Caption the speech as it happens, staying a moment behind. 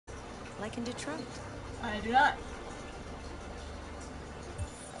like in Detroit. I do not.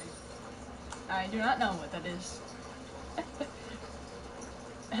 I do not know what that is.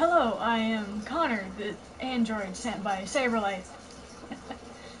 Hello, I am Connor, the android sent by Saberlight.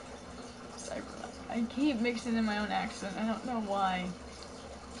 Cyberlight. I keep mixing in my own accent. I don't know why.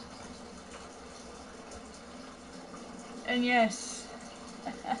 And yes,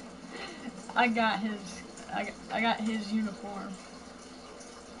 I got his uniform.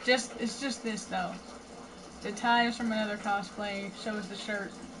 It's just this though. The tie is from another cosplay, so is the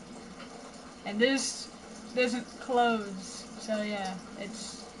shirt. And this isn't clothes, so yeah,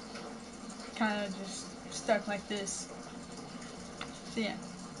 it's kind of just stuck like this. So yeah,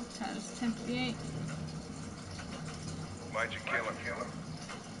 what time is it? 10:58. Why'd you kill him?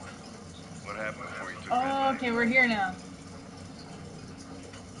 What happened before you took Oh, okay, we're here now.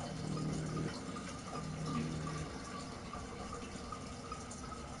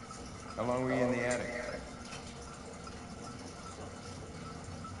 How long were you in the attic?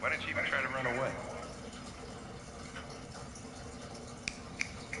 Why didn't you even try to run away?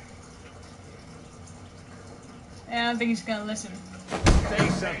 I don't think he's gonna listen. Say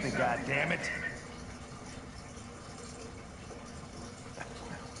something, goddammit!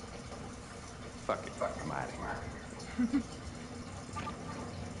 Fuck it, I'm out of here.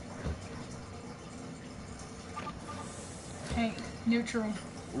 Hey, neutral.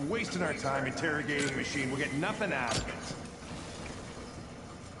 We're wasting our time interrogating a machine. We'll get nothing out of it.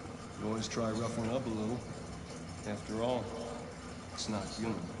 You always try ruffling up a little. After all, it's not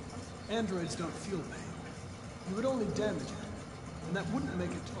human. Androids don't feel pain. You would only damage it, and that wouldn't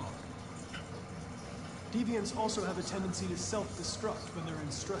make it talk. Deviants also have a tendency to self-destruct when they're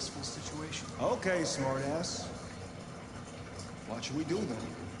in stressful situations. Okay, smartass. What should we do then?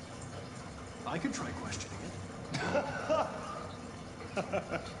 I could try questioning it.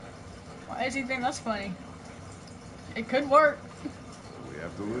 Why does he think that's funny? It could work. We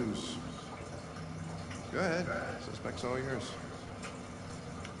have to lose. Go ahead. Suspect's all yours.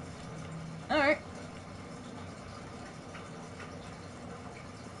 Alright.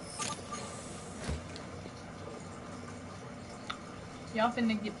 Y'all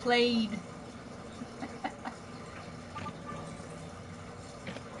finna get played.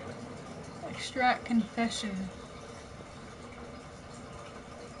 Extract confession.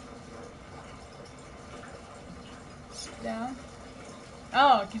 Sit down.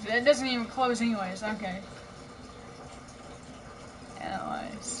 Oh, because it doesn't even close anyways. Okay.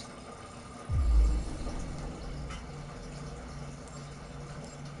 Analyze.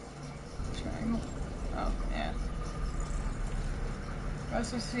 Triangle. Oh, yeah.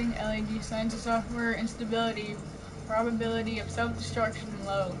 Processing LED signs of software instability. Probability of self-destruction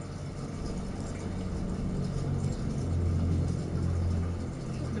low.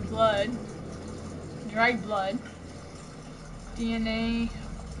 The blood. Dried blood. DNA.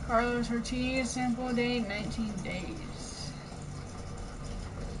 Carlos Ortiz. Sample date 19 days.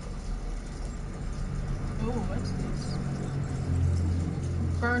 Oh, what's this?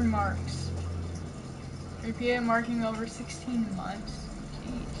 Burn marks. Repeated marking over 16 months.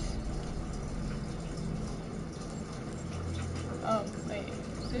 Jeez. Oh, wait.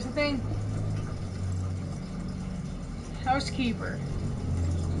 Is this a thing? Housekeeper.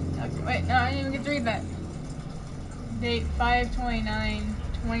 Okay, wait, no, I didn't even get to read that. Date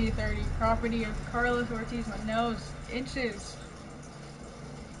 5/29/2030. Property of Carlos Ortiz Manos. Inches.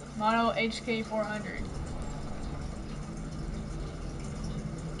 Model HK 400.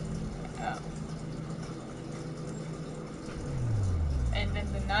 Oh. And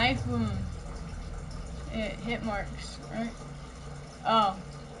then the knife wound. It hit marks, right? Oh.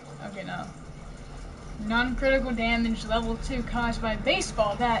 Okay, no. Non-critical damage level 2 caused by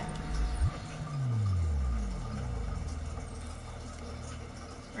baseball bat.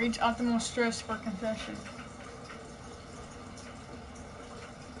 Reach optimal stress for confession.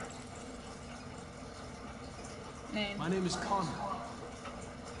 Name. My name is Connor.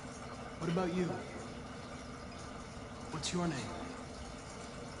 What about you? What's your name?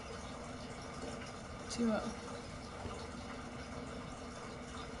 2-0.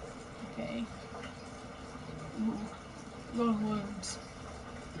 Okay. Ooh. Low wounds.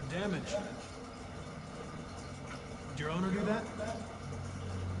 You're damaged. Did your owner do that?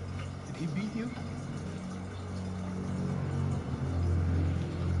 Did he beat you?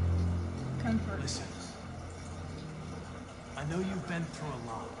 Comfort. Listen. I know you've been through a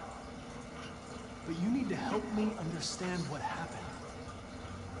lot. But you need to help me understand what happened.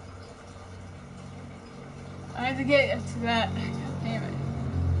 I have to get to that. God damn it.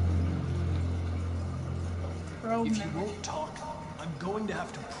 Probe If you memory. won't talk, I'm going to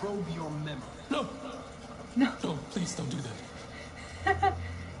have to probe your memory. No! No. No, please don't do that.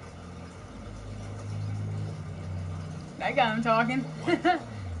 That got him talking. What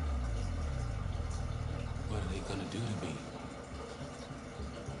are they gonna do to me?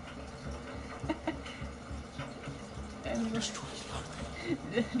 And Destroy me, aren't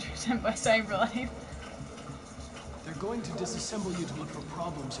they? sent by Cyberlife. They're going to disassemble you to look for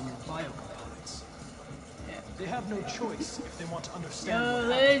problems in your biocomponents. Yeah. They have no choice if they want to understand Yo,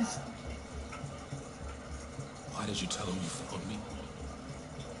 what happened. Liz. Why did you tell them you found me?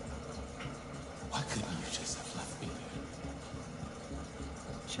 Why couldn't you just have left me there?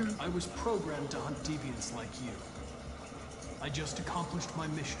 True. I was programmed to hunt deviants like you. I just accomplished my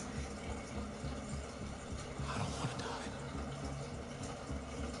mission. I don't want to die.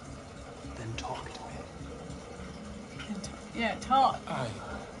 Then talk to me. Yeah, talk. I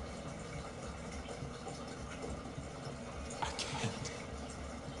can't.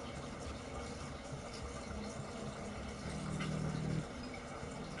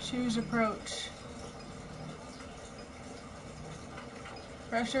 Choose approach.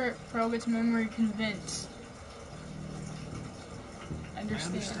 Pressure, probe its memory, convince. I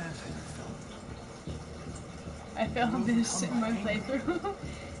Understand. understand how you felt. I felt this in my playthrough.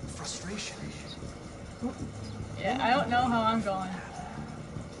 Frustration. Yeah, I don't know how I'm going.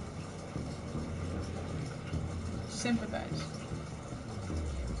 Sympathize.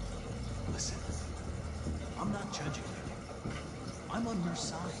 Listen, I'm not judging you. I'm on your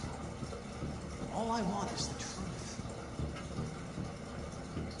side. All I want is the truth.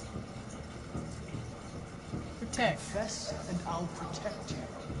 Protect. Confess and I'll protect you.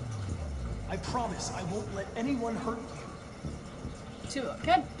 I promise I won't let anyone hurt you.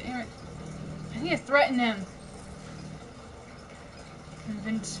 God damn it. I need to threaten him.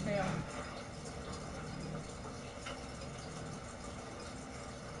 Convince fail.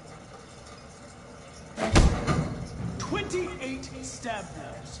 28 stab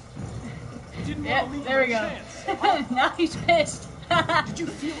wounds. Didn't Yep, want to leave there we him go. a chance. Now he's pissed. Did you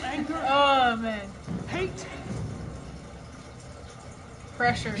feel anger? Oh man. Hate?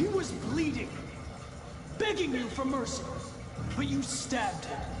 Pressure. He was bleeding, begging you for mercy, but you stabbed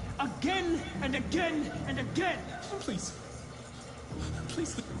him again and again and again. Please.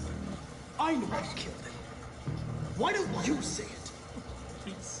 Please. I know you killed him. Why don't you say it?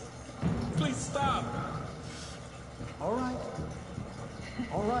 Please. Please stop. All right.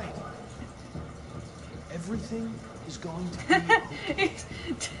 All right. Everything is going to be okay.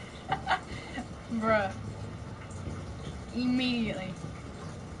 Bruh. Immediately.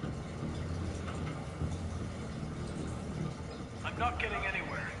 I'm not getting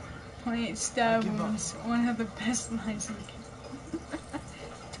anywhere. 28 stab I give up. wounds. One of the best lines in the game.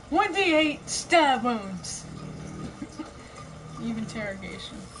 28 stab wounds. Eve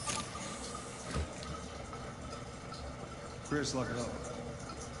interrogation. Chris, lock it up.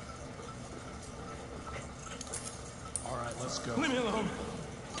 All right, let's go. Leave me alone.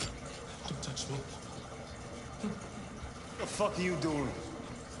 Don't touch me. What the fuck are you doing?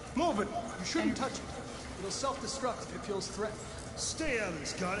 Move it! You shouldn't touch it. It'll self-destruct if it feels threatened. Stay out of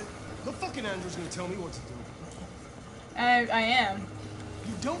this, got it? The fucking Andrew's gonna tell me what to do. I am.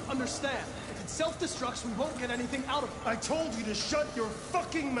 You don't understand. If it self-destructs, we won't get anything out of it. I told you to shut your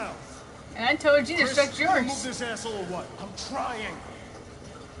fucking mouth! And I told you to Chris, stretch you gonna move yours. this asshole or what? I'm trying!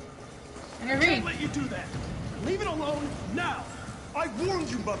 I Intervene. can't let you do that. Leave it alone now. I warned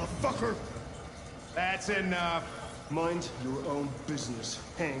you, motherfucker! That's enough. Mind your own business,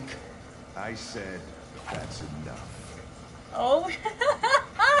 Hank. I said that's enough. Oh.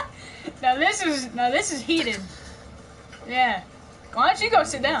 Now this is heated. Yeah. Why don't you go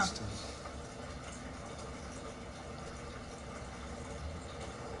sit down?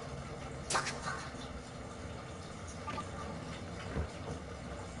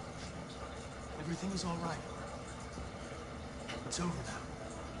 Everything is all right. It's over now.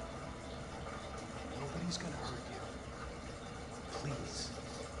 Nobody's gonna hurt you. Please,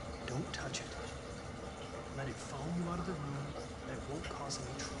 don't touch it. Let it follow you out of the room, and it won't cause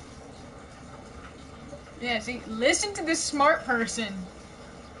any trouble. Yeah, see, listen to this smart person.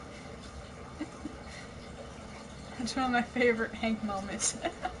 That's one of my favorite Hank moments.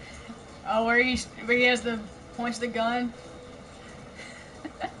 Oh, where he has the points the gun.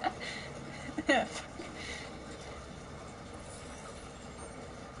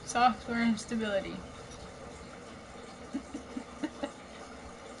 Software instability.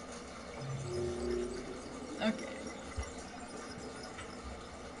 Okay.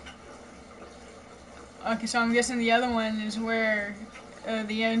 Okay, so I'm guessing the other one is where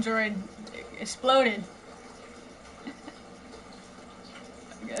the android exploded.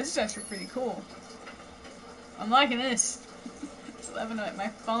 This is actually pretty cool. I'm liking this. It's 11 at my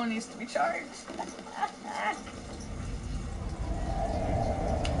phone needs to be charged.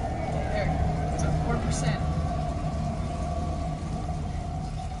 There. It's at 4%.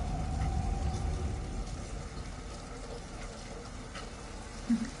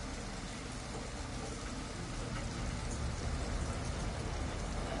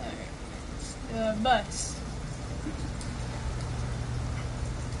 Bus.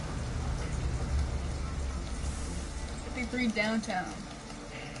 Downtown.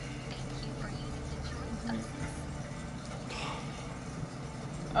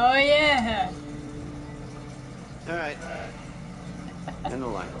 Oh yeah. All right. End the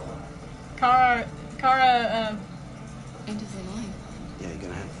line. Kara. End of the line. Yeah, you're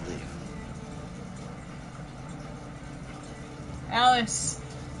gonna have to leave. Alice.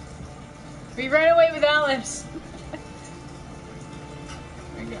 We ran away with Alice.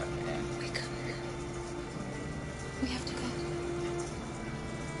 There we go. Yeah. We have to go.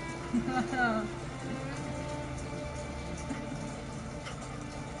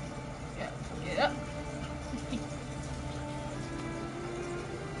 Yeah, get up.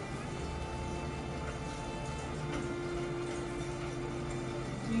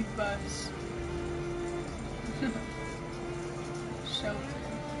 Leave bus. Shelter.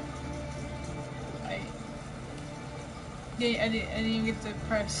 I didn't even get to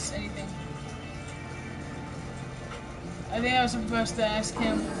press anything. I think I was supposed to ask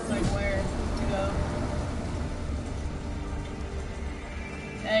him, like, where to go.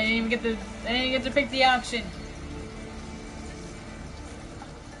 I didn't even get to pick the option.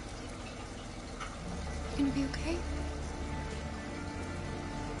 You gonna be okay?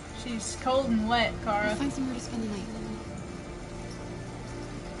 She's cold and wet, Kara. We'll find somewhere to spend the night.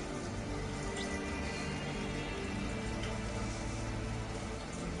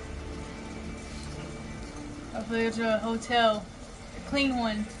 Hopefully there's a hotel, a clean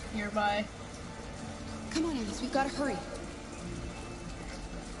one nearby. Come on, Alice, we've got to hurry.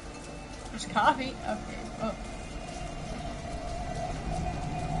 There's coffee. Okay. Oh.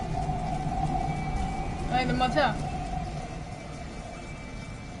 Like the motel.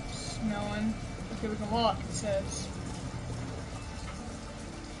 Snowing. Okay, we can walk, it says.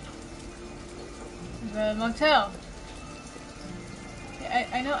 The motel. Yeah,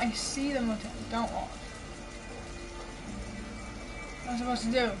 I know, I see the motel. Don't walk. What am I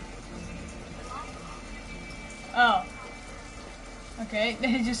supposed to do? Oh. Okay,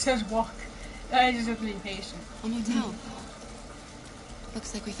 it just says walk. I just have to be patient. A motel.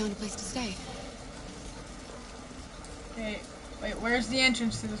 Looks like we found a place to stay. Okay, wait, where's the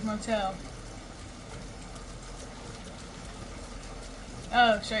entrance to this motel?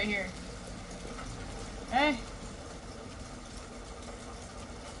 Oh, it's right here. Okay.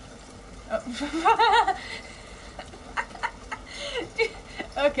 Oh.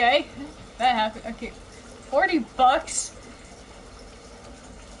 Okay, that happened. Okay, $40.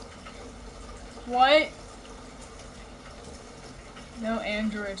 What? No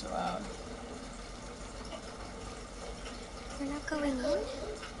androids allowed. We're not going in?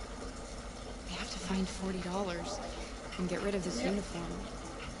 We have to find $40 and get rid of this uniform.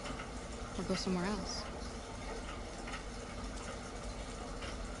 Or go somewhere else.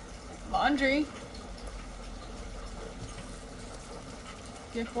 Laundry.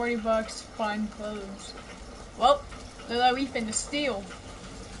 Get $40, find clothes. Well, look like we finna steal.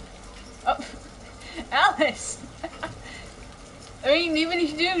 Oh, Alice! I mean, even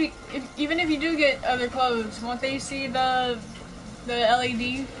if you do get other clothes, won't they see the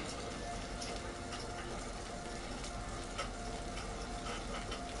LED?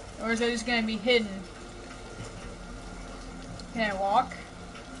 Or is it just gonna be hidden? Can I walk?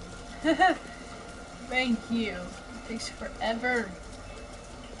 Thank you. It takes forever.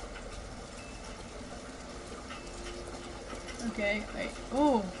 Okay, wait.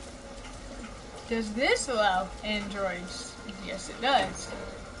 Ooh. Does this allow androids? Yes, it does.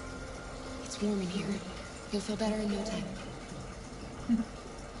 It's warm in here. You'll feel better in no time.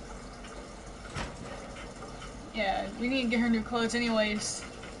 Yeah, we need to get her new clothes anyways.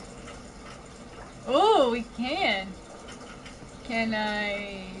 Ooh, we can. Can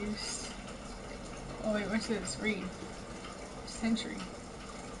I... Oh wait, what's this? Read. Century.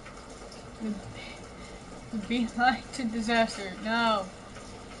 Would be like to disaster. No.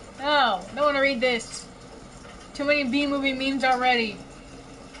 No. Don't want to read this. Too many B-movie memes already.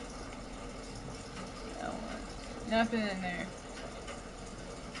 No, nothing in there.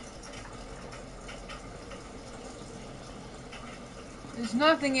 There's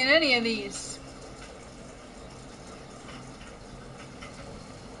nothing in any of these.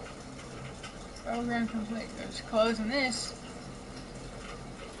 Program complete. There's clothes in this.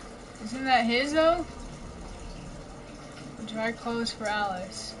 Isn't that his though? Dry clothes for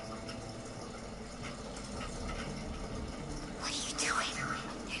Alice. What are you doing?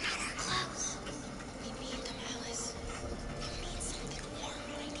 They're not our clothes. We need them, Alice. We need something warm,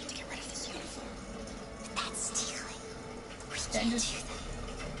 and I need to get rid of this uniform. That's stealing. We Then can't just do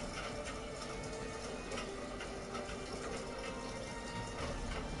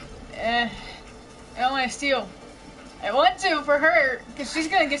that. I don't want to steal. I want to for her, because she's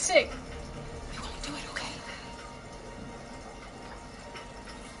gonna get sick. We won't do it, okay?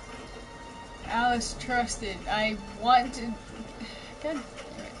 Alice trusted. I want to. Good.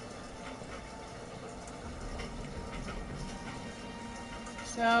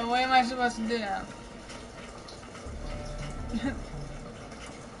 So what am I supposed to do now?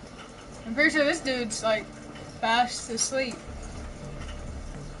 I'm pretty sure this dude's like fast asleep.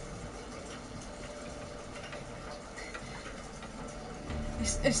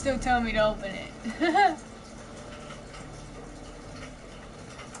 It's still telling me to open it.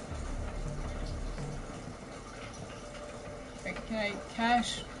 Wait, can I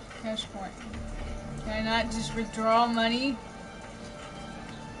cash point? Can I not just withdraw money?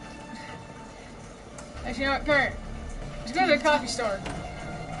 Actually, you know what, Kurt? Let's go to the coffee store.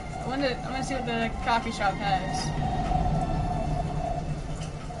 I want to see what the coffee shop has.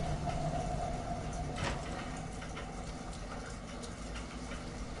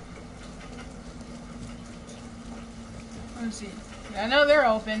 Let's see. I know they're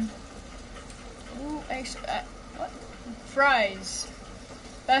open. Ooh, extra. What? Fries.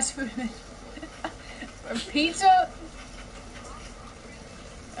 Fast food. A pizza?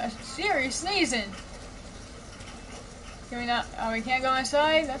 Serious sneezing. Can we not? Oh, we can't go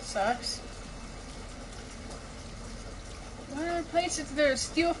inside? That sucks. What other places is there to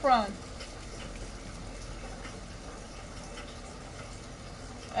steal from?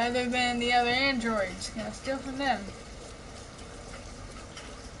 Other than the other androids. Can I steal from them?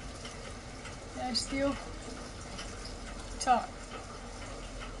 Can I steal? Talk.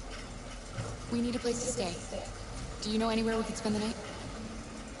 We need a place to stay. Do you know anywhere we could spend the night?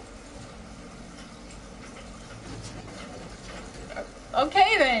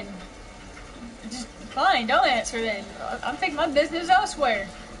 Okay then. Just fine, don't answer then. I'm taking my business elsewhere.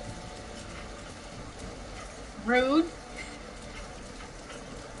 Rude.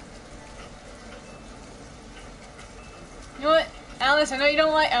 You know what, Alice? I know you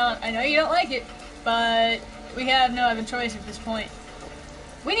don't like. I know you don't like it, but we have no other choice at this point.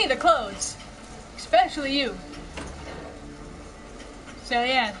 We need the clothes, especially you. So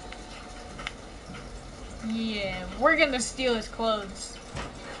yeah. Yeah, we're gonna steal his clothes.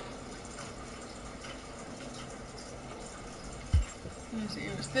 Let's see,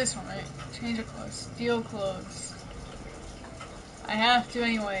 it was this one, right? Change of clothes. Steal clothes. I have to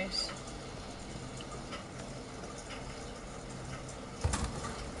anyways.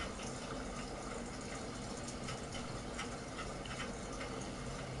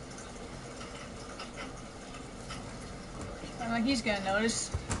 I'm like, he's gonna notice.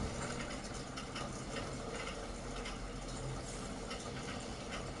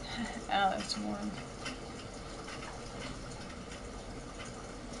 Oh, it's warm.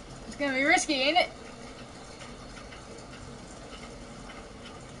 It's gonna be risky, ain't it?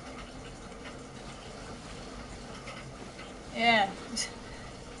 Yeah.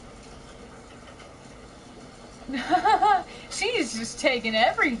 She's just taking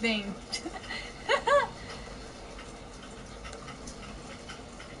everything.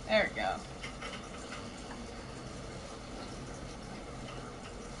 There we go.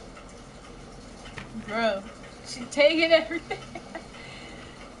 Bro, she's taking everything.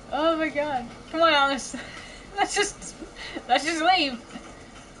 Oh my god. Come on, Alice. Let's just leave.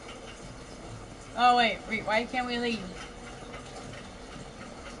 Oh wait, why can't we leave?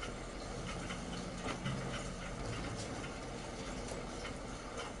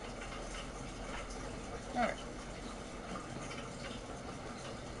 Alright.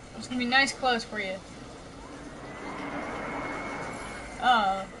 There's gonna be nice clothes for you.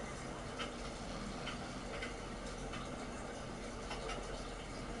 Oh.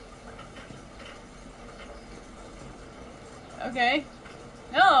 Okay.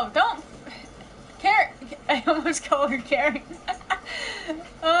 No, don't. Karen. I almost called her Karen.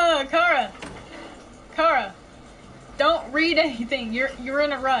 Oh, Kara. Kara. Don't read anything. You're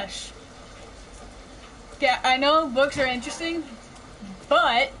in a rush. Yeah, I know books are interesting,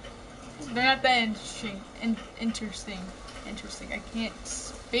 but they're not that interesting. Interesting. I can't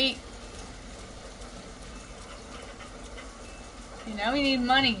speak. Okay, now we need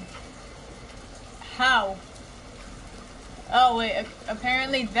money. How? Oh wait,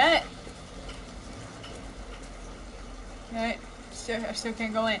 apparently that. Right, I still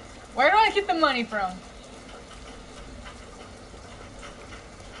can't go in. Where do I get the money from?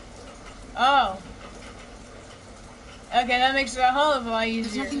 Oh. Okay, that makes it a whole of a lot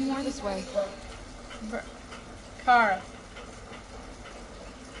easier. There's nothing more this way. Kara.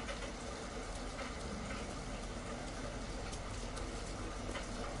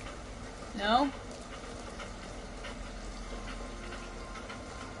 No?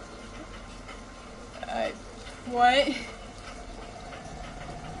 What?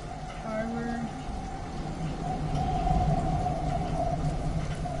 Harbor.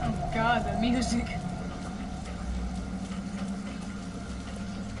 Oh god, the music.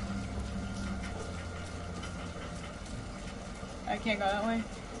 I can't go that way.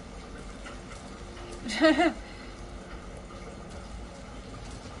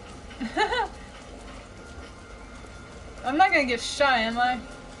 I'm not gonna get shot, am I?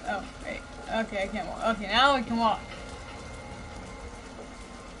 Oh, wait. Okay, I can't walk. Okay, now we can walk.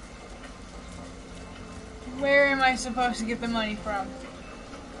 Where am I supposed to get the money from?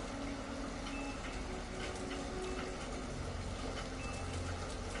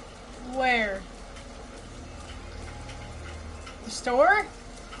 Where? The store?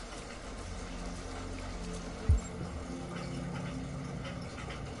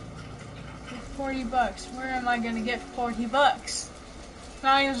 $40. Where am I gonna get $40?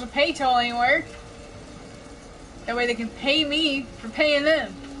 Not even a pay toll anywhere. That way they can pay me for paying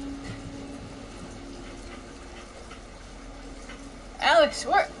them. Alex,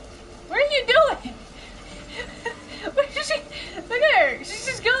 what are you doing? Where is she? Look at her. She's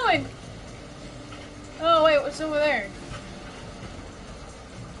just going. Oh wait, what's over there?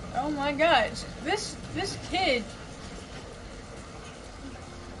 Oh my gosh, this kid.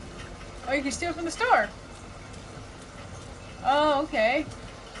 Oh, you can steal from the store. Oh, okay.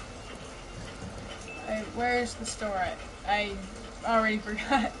 Where's the store at? I already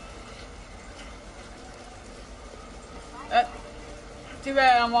forgot. Too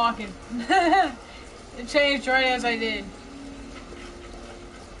bad I'm walking. It changed right as I did.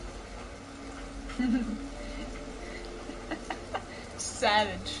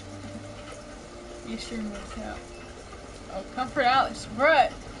 Savage. Eastern Motel. Oh, Comfort Alex.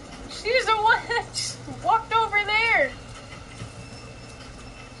 Bruh. She's the one that just walked over there.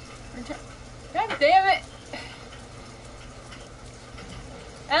 God damn it.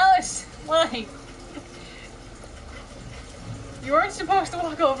 Alice, why? You weren't supposed to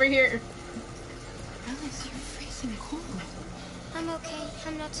walk over here. Alice, you're freezing cold. I'm okay.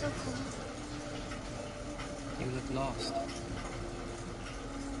 I'm not so cold. You look lost.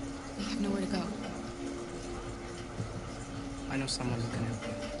 We have nowhere to go. I know someone who can help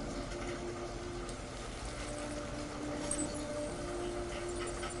you.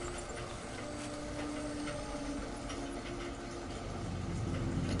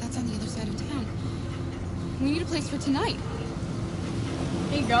 But that's on the other side of town. We need a place for tonight.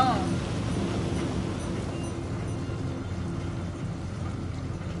 He gone.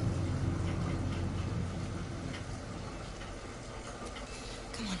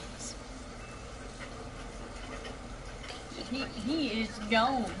 Come on, Alice. He is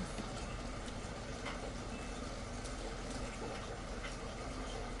gone.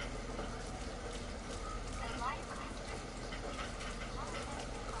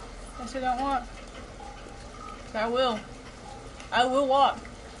 That's what I don't want. I will. I will walk.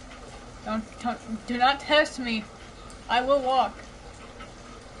 Do not test me. I will walk.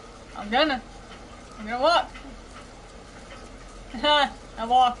 I'm gonna walk. Ha! I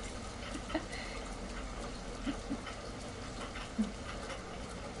walked.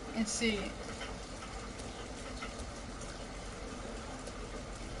 Let's see.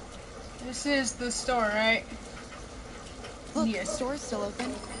 This is the store, right? Look, Yes. the store's still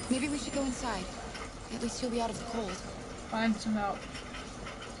open. Maybe we should go inside. At least you'll be out of the cold. Find some help.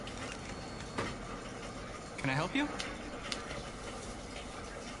 Can I help you?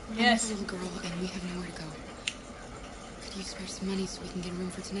 Yes. I'm a little girl, and we have nowhere to go. Could you spare some money so we can get a room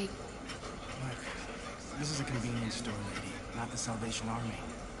for tonight? Look, this is a convenience store, lady, not the Salvation Army.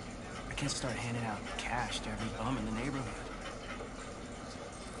 I can't start handing out cash to every bum in the neighborhood.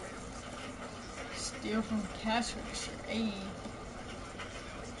 Steal from cash register. Ayy.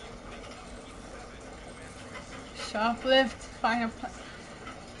 Shoplift. Find a.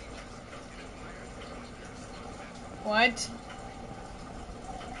 What?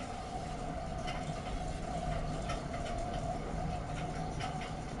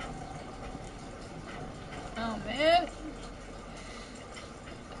 Oh man.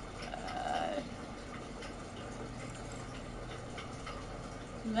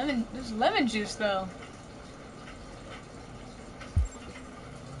 There's lemon juice though.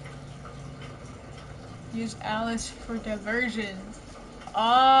 Use Alice for diversion.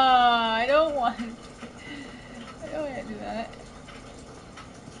 Ah, I don't want to do that.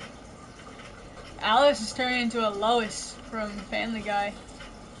 Alice is turning into a Lois from Family Guy.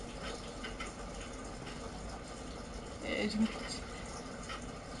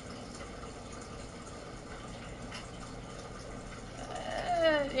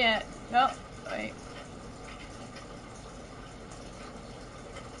 Yeah. No. Wait.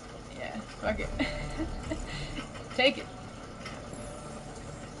 Yeah. Fuck it. Take it.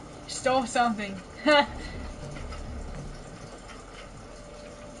 Stole something.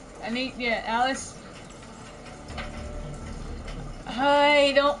 Alice.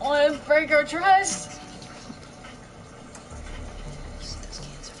 I don't want to break our trust. Those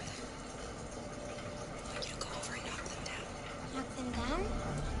cans over there. I want you to go over and knock them down. Knock them down?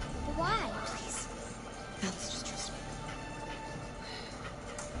 Why? Please. Alice, just trust me.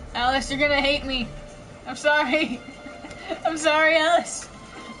 Alice, you're gonna hate me. I'm sorry. I'm sorry, Alice.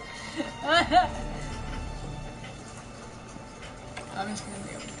 I'm just gonna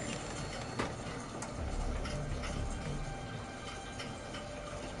be over there.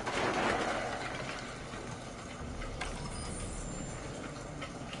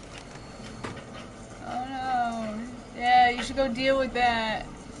 Oh no. Yeah, you should go deal with that.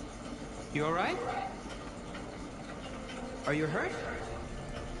 You alright? Are you hurt?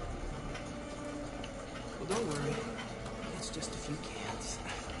 Well, don't worry. It's just a few cans.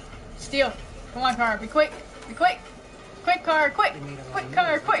 Steal. Come on, car. Be quick. Be quick. Quick, car. Quick. Quick,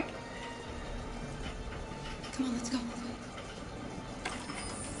 car. Quick. Come on, let's go.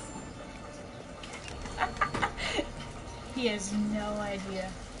 He has no idea.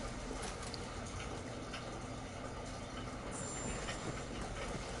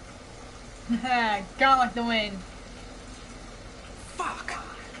 Gone like the wind. Fuck!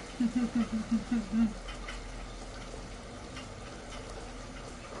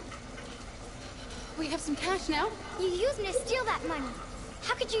 We have some cash now. You used me to steal that money.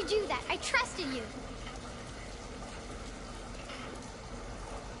 How could you do that? I trusted you.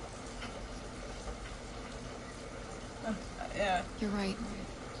 Yeah. You're right.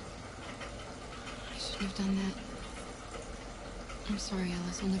 I shouldn't have done that. I'm sorry,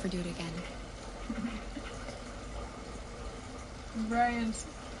 Alice. I'll never do it again. Brian's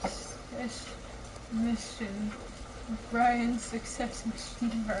mission. Brian's success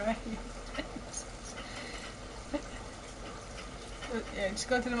mission. Right. Yeah, just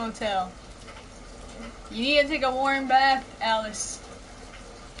go to the motel. You need to take a warm bath, Alice.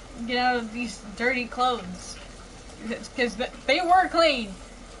 Get out of these dirty clothes. Because they were clean.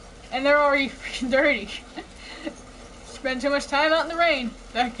 And they're already freaking dirty. Spend too much time out in the rain.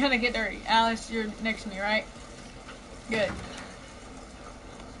 They're gonna get dirty. Alice, you're next to me, right? Good.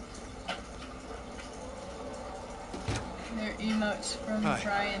 They're emotes from Hi.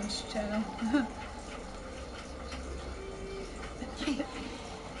 Brian's channel.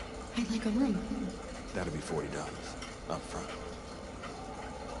 I'd like a room. That'll be $40 up front.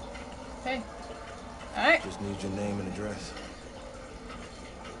 Hey. Alright. Just need your name and address.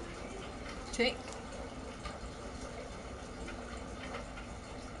 Take.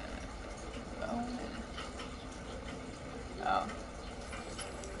 Oh.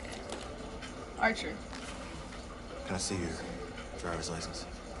 Archer. Can I see your driver's license?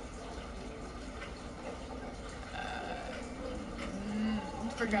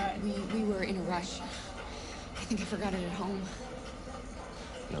 Forgot. We were in a rush. I think I forgot it at home.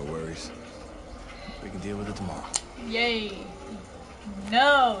 No worries. We can deal with it tomorrow. Yay.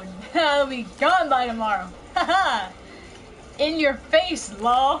 No, that'll be gone by tomorrow. Haha. In your face,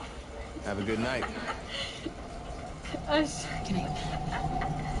 law. Have a good night. Can I?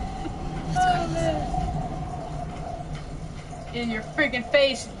 Oh, man. In your freaking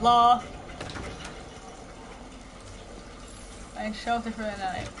face, law. Find shelter for the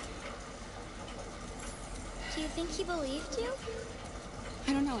night. Do you think he believed you?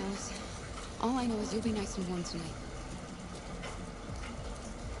 I don't know, Alice. All I know is you'll be nice and warm tonight.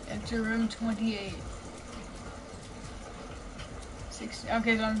 Enter room 28. 60.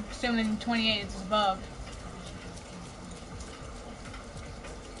 Okay, so I'm assuming 28 is above.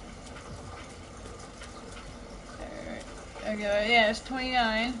 Alright. Okay, yeah, it's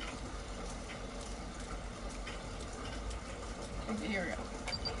 29. Okay, here we go.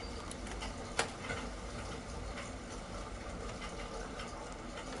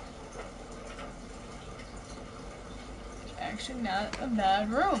 Actually, not a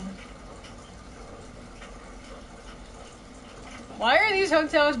bad room. Why are these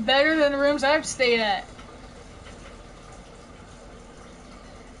hotels better than the rooms I've stayed at?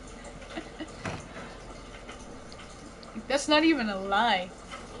 That's not even a lie.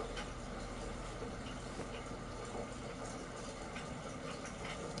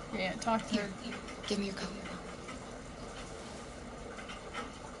 Yeah, talk to her. Give me your coat.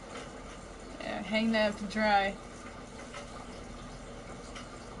 Yeah, hang that up to dry.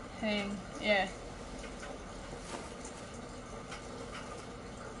 Hang, yeah.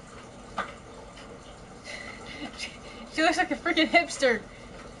 She looks like a freaking hipster.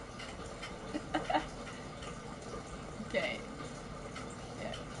 Okay.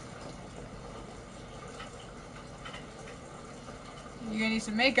 Yeah. You're gonna need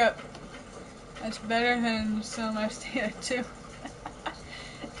some makeup. That's better than some I've stayed at too.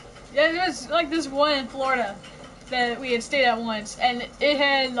 Yeah, there was like this one in Florida that we had stayed at once, and it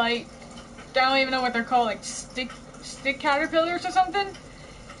had like, I don't even know what they're called, like stick caterpillars or something.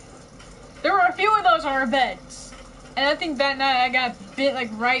 There were a few of those on our beds, and I think that night I got bit like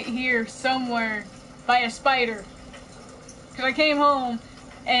right here somewhere by a spider. Cause I came home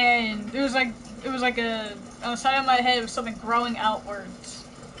and it was like a, on the side of my head it was something growing outwards.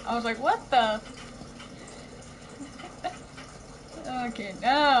 I was like, what the? Okay,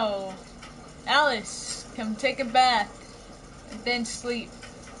 now, Alice, come take a bath and then sleep.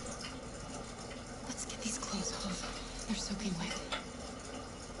 Let's get these clothes off. They're soaking wet.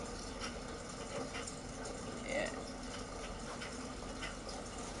 Yeah.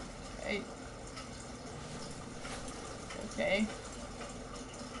 Hey. Okay.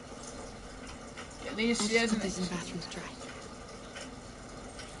 At least she has Put these in the bathroom to dry.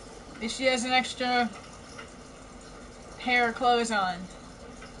 At least she has an extra pair of clothes on.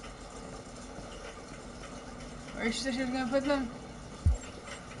 Where did she say she was gonna put them?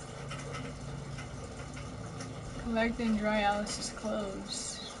 Collect and dry Alice's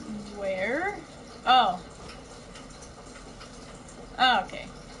clothes. Where? Oh. Oh, okay.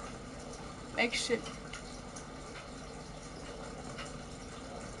 Makeshift.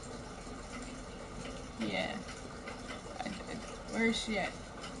 Yeah. Where is she at?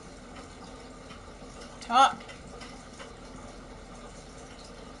 Talk.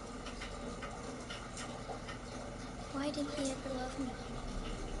 Why didn't he ever love me?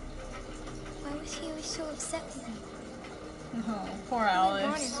 Why was he always so upset with me? Oh, poor All I wanted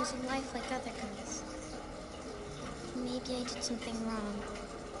Alice. was a life like other girls. Maybe I did something wrong.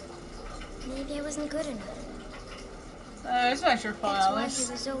 Maybe I wasn't good enough. It's not your fault, That's why Alice.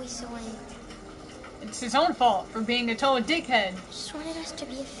 he was always so angry. It's his own fault for being a total dickhead. I just wanted us to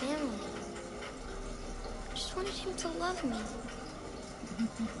be a family. I just wanted him to love me.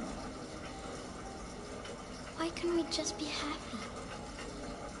 Why couldn't we just be happy?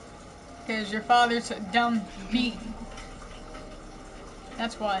 Because your father's a dumb beat.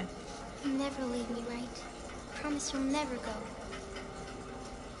 That's why. You'll never leave me, right? Promise you'll never go.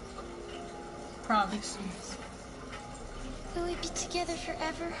 Promise. Will we be together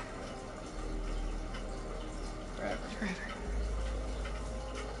forever? Forever. Forever.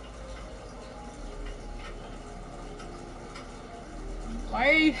 Why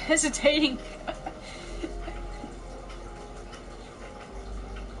are you hesitating?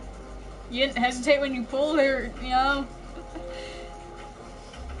 You didn't hesitate when you pulled her, you know?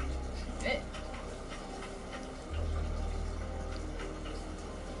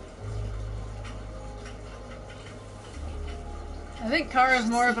 I think Kara's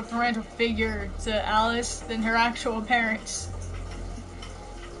more of a parental figure to Alice than her actual parents.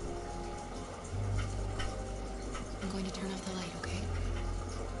 I'm going to turn off the light, okay?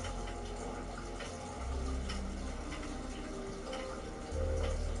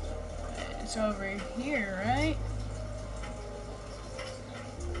 It's over here, right?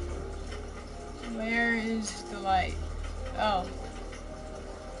 Where is the light? Oh.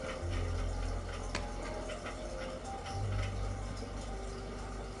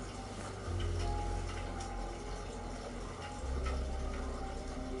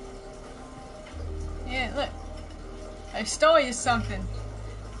 Yeah, look. I stole you something.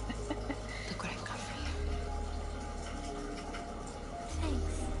 Look what I've got for you.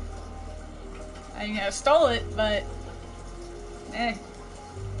 Thanks. I mean, I stole it, but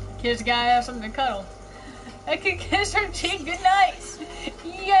kids gotta have something to cuddle. I can kiss her cheek goodnight.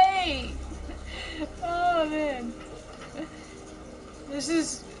 Yay! Oh man, this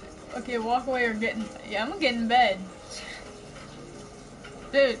is okay. Walk away or get in. Yeah, I'm gonna get in bed,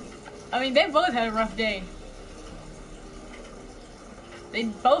 dude. I mean, they both had a rough day. They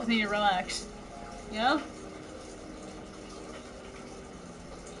both need to relax, you know?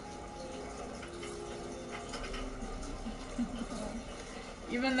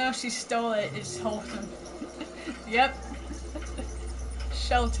 Even though she stole it, it's wholesome. Yep.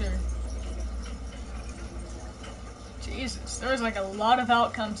 Shelter. Jesus, there was like a lot of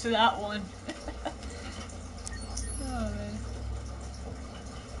outcomes to that one. Oh man.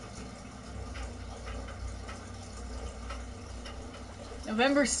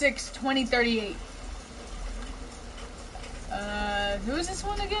 November 6th, 2038. Who is this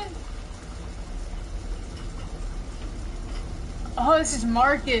one again? Oh, this is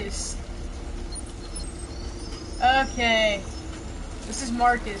Markus. Okay. This is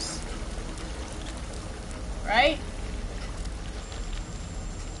Markus. Right?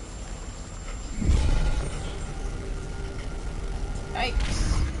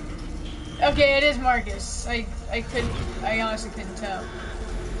 Okay, it is Markus. I honestly couldn't tell.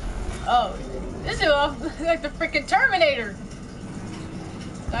 Oh, this is like the freaking Terminator.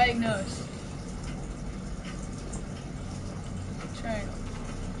 Diagnose. Triangle.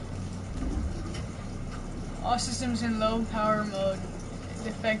 All systems in low power mode.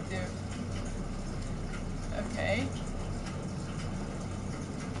 Defective. Okay.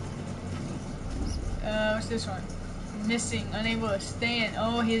 What's this one? Missing, unable to stand.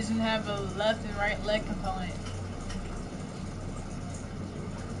 Oh, he doesn't have a left and right leg component.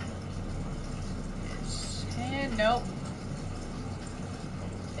 His hand, nope.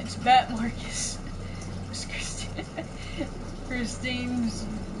 It's Bat Markus. It's Christine's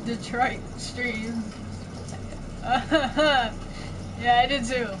Detroit stream. Yeah, I did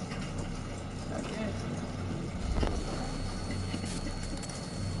too. Okay.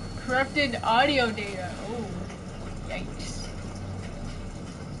 Corrupted audio data. Oh. Yikes.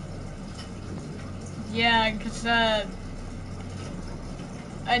 Yeah, because I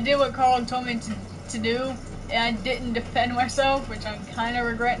did what Carl told me to do, and I didn't defend myself, which I kind of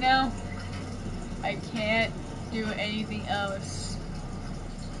regret now. I can't do anything else.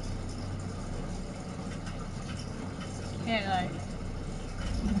 Can I?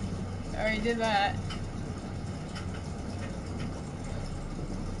 I already did that.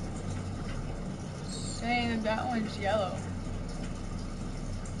 Saying that one's yellow.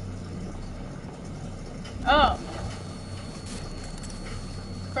 Oh.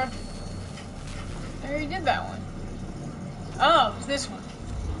 Corrupted. I already did that one. Oh, it's this one.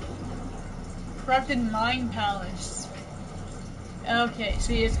 Corrupted Mind Palace. Okay,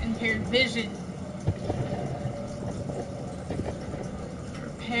 so he has impaired vision.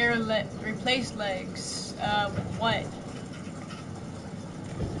 Replace legs. What?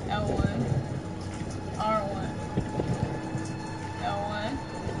 L1. R1. L1.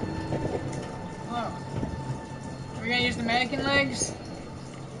 R1. Are we gonna use the mannequin legs?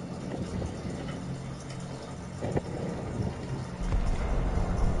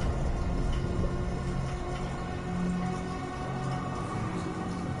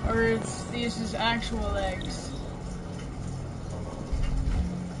 Or is these his actual legs?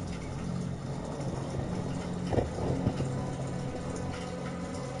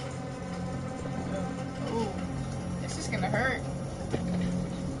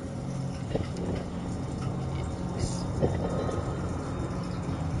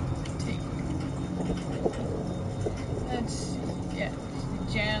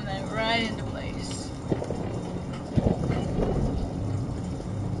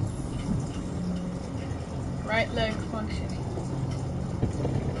 Right leg functioning.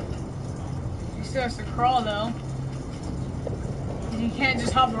 He still has to crawl though. You can't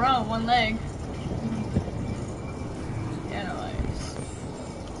just hop around with one leg. Analyze.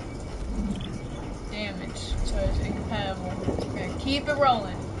 Damage. So it's incompatible. Okay, keep it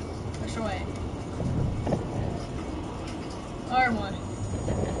rolling. Push away. R1.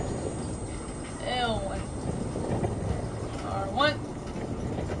 L1. R1.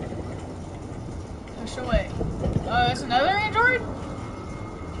 Push away. That's another android?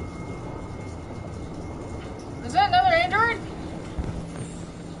 Is that another android?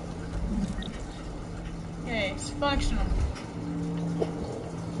 Okay, it's functional.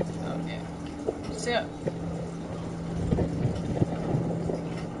 Okay. Sit.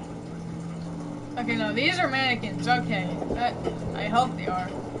 Okay, no, these are mannequins. Okay. That, I hope they are.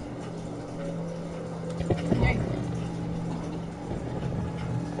 Okay.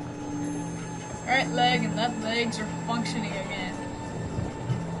 Right leg and left legs are functioning again.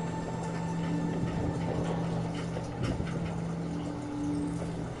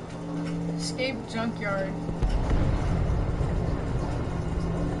 Escape junkyard.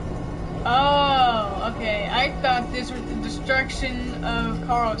 Oh, okay. I thought this was the destruction of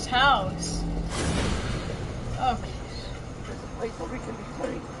Carl's house. Okay. Place where we can be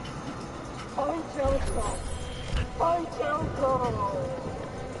safe. Find Jericho. Find Jericho.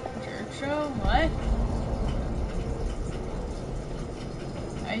 intro? What?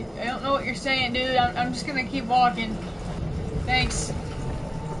 I don't know what you're saying, dude. I'm just gonna keep walking. Thanks.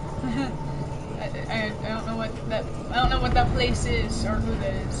 I don't know what that place is or who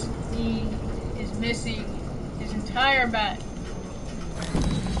that is. He is missing his entire back.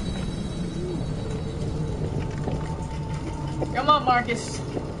 Come on, Markus.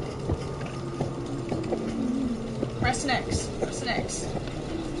 Press an X. Press an X.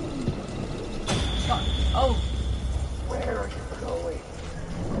 Come on. Oh. Where are you going?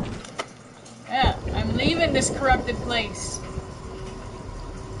 Yeah, I'm leaving this corrupted place.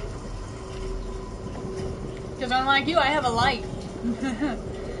 Because unlike you, I have a life.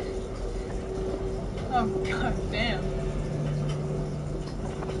 Oh, god damn.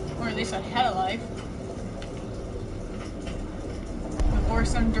 Or at least I had a life. Before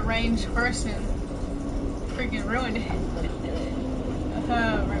some deranged person freaking ruined it.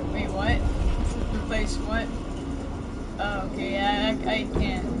 Wait, what? Replace what? Oh, okay, yeah, I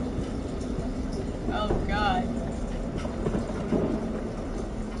can't. Oh, god.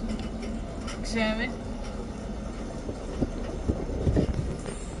 Examine.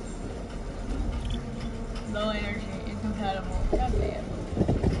 Low energy, incompatible. God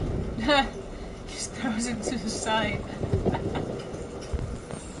damn. Just throws it to the side.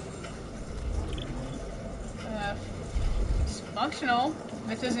 It's functional.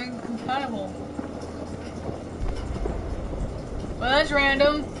 This isn't compatible. Well, that's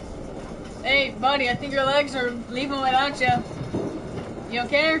random. Hey, buddy, I think your legs are leaving without you. You don't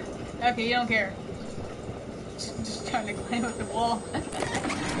care? Okay, you don't care. Just trying to climb up the wall.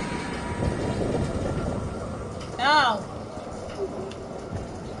 Ow!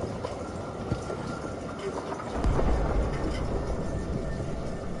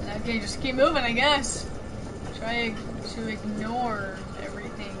 Okay, just keep moving, I guess. Try to ignore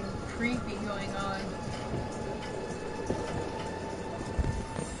everything creepy going on.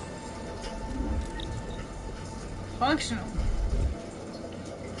 Functional.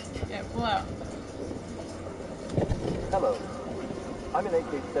 Yeah, pull out. Hello. I'm an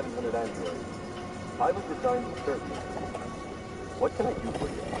AK-700 android. I was designed to serve you. What can I do for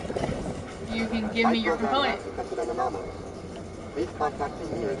you? You can give me your component. Please contact me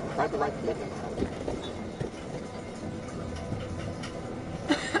here at Satellite Meeting.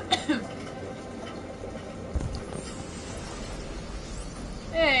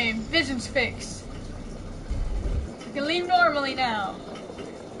 Hey, vision's fixed. You can leave normally now.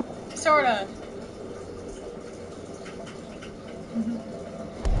 Sorta.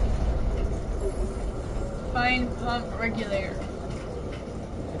 Find pump regulator.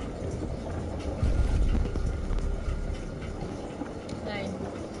 I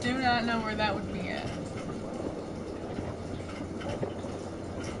do not know where that would be at.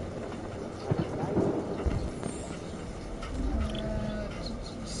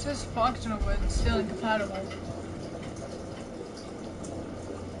 It says functional, but it's still incompatible.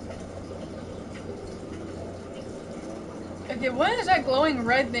 Okay, what is that glowing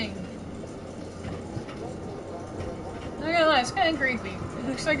red thing? Not gonna lie, it's kind of creepy. It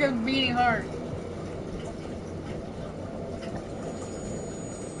looks like a beating heart.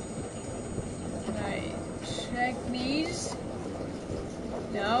 Can I check these?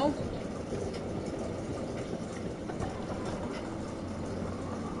 No.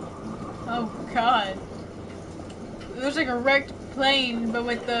 Oh god. It looks like a wrecked plane, but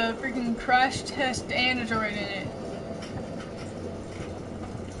with the freaking crash test android in it.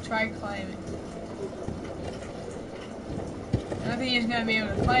 Try climbing. I don't think he's gonna be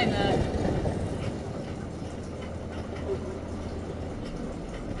able to climb that.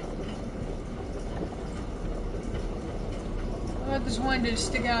 What about this one just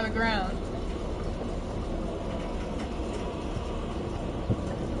stick out of the ground?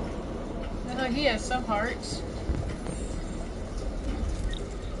 I thought he has some hearts.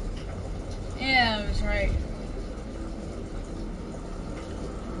 Yeah, I was right.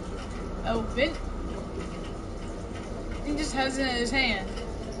 Open. He just has it in his hand.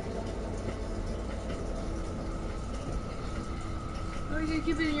 Why would you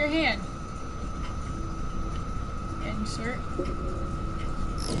keep it in your hand? Insert.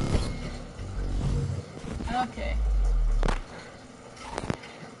 Okay.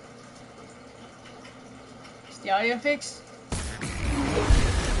 Is the audio fixed?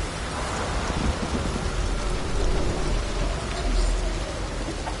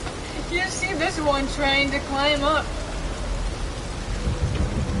 You see this one trying to climb up.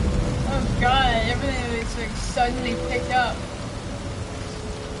 Oh god, everything is like suddenly picked up.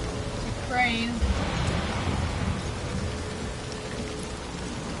 It's a crane.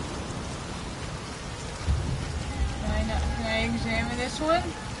 This one?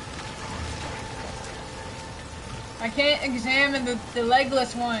 I can't examine the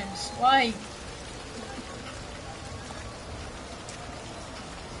legless ones. Why?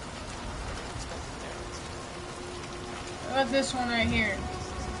 What about this one right here?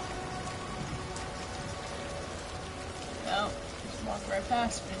 No, just walk right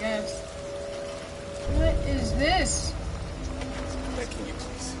past it, I guess. What is this? Back, can you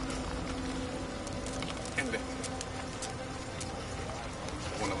please? And back.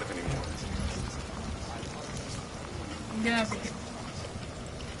 I don't want to live anymore. I'm gonna have to get...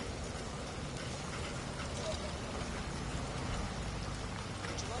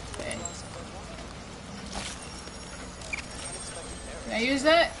 Okay. Can I use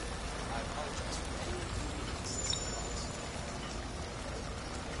that?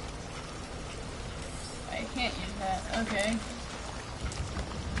 I can't use that. Okay.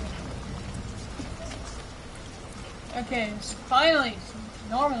 Okay, so finally, some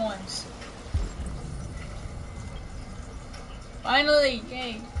normal ones. Finally,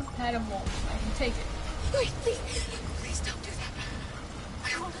 yay, compatible. I can take it. Wait, please don't do that. I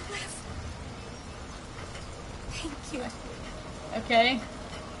want to live. Thank you. Okay.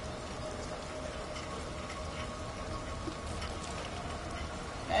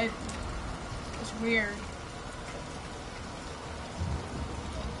 It's weird.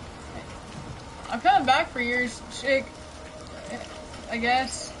 I'm coming back for yours, chick. I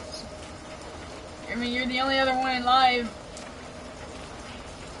guess. I mean, you're the only other one alive.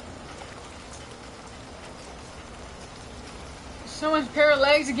 Someone's pair of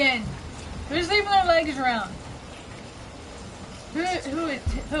legs again. Who's leaving their legs around?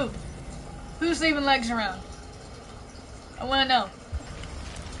 Who's leaving legs around? I want to know.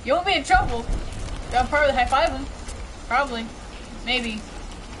 You won't be in trouble. I'll probably high-five them. Probably. Maybe.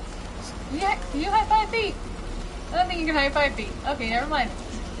 Yeah, can you high-five feet? I don't think you can high-five feet. Okay, never mind.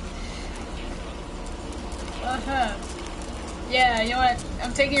 Uh-huh. Yeah, you know what?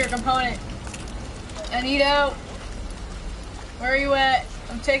 I'm taking your component. I need out. Where are you at?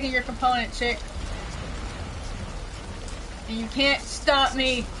 I'm taking your component, chick. And you can't stop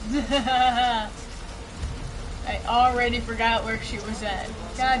me. I already forgot where she was at.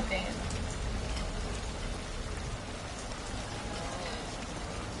 God damn.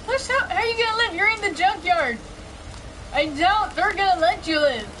 How are you gonna live? You're in the junkyard. I doubt they're gonna let you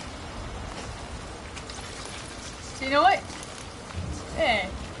live. So you know what? Hey.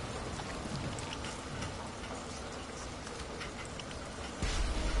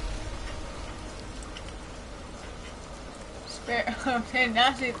 Spare. Okay,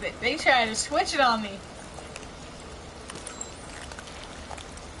 now they try to switch it on me.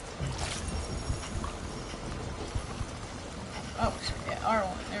 Oh, yeah,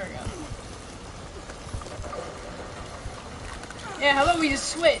 R1. There we go. Yeah, how about we just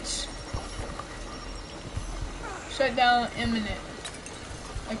switch? Shut down imminent.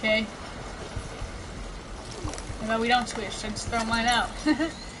 Okay. How about we don't switch? I just throw mine out.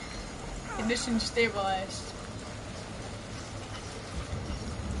 Condition stabilized.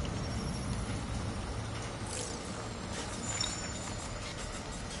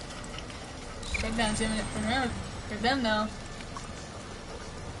 Shut down's imminent for them though.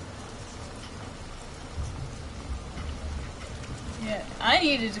 Yeah, I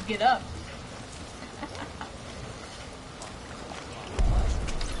needed to get up.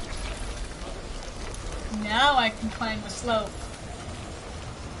 Now I can climb the slope.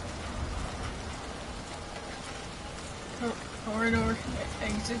 Corridor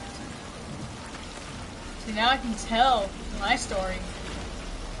exit. See, now I can tell my story.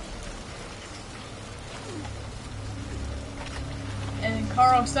 And then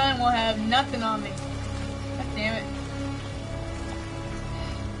Carl's son will have nothing on me. God damn it.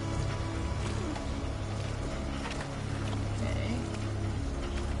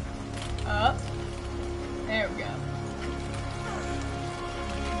 Up. There we go.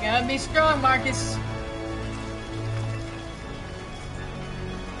 You gotta be strong, Markus.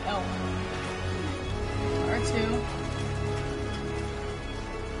 L1. R2.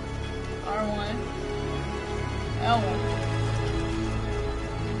 R1. L1.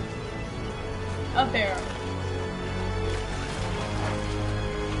 Up arrow.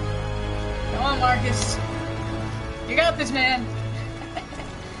 Come on, Markus. You got this, man.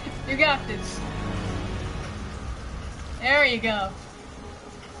 You got this. There you go.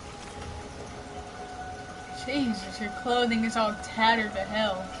 Jesus, your clothing is all tattered to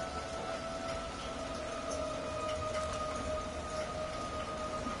hell.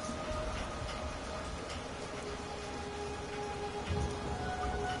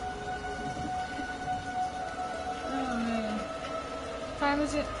 Oh man. time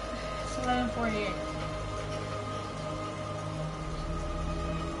is it? It's 11:48.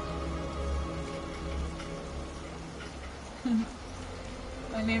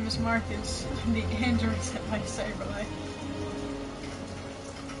 My name is Markus. The android sent by Cyberlife.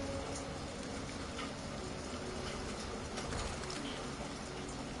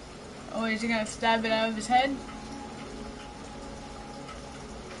 Oh, is he gonna stab it out of his head?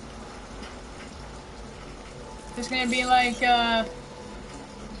 This gonna be like, The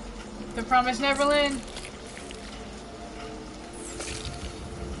Promised Neverland?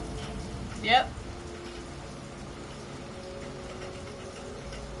 Yep.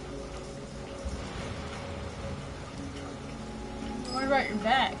 What about your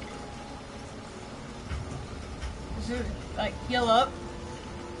back? Does it, like, heal up?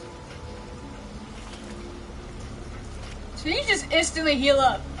 So you just instantly heal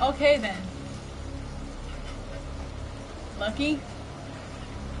up. Okay, then. Lucky?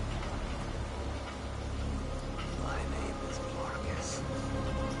 My name is Markus.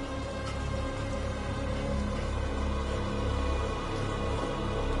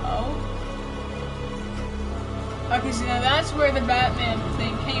 Oh. Okay, so now that's where the Batman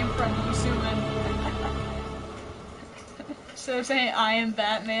thing came from, I'm assuming. So saying I am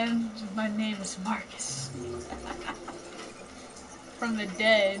Batman, my name is Markus. From the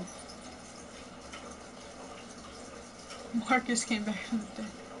dead. Markus came back from the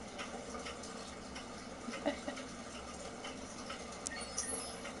dead.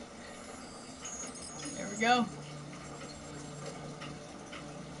 There we go.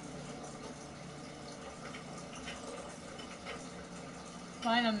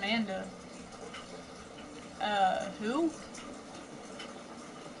 Find Amanda. Who?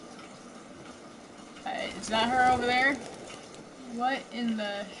 Is that her over there? What in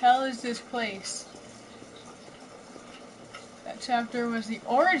the hell is this place? That chapter was the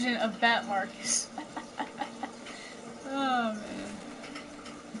origin of Bat Markus. Oh man.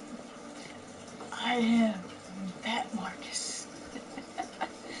 I am Bat Markus.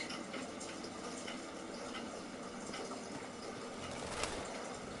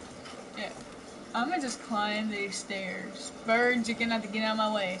 Yeah. I'm gonna just climb these stairs. Birds, you're gonna have to get out of my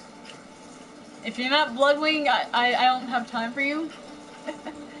way. If you're not Bloodwing, I don't have time for you.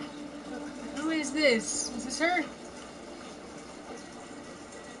 Who is this? Is this her?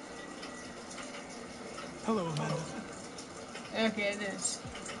 Hello, Amanda. Okay, it is.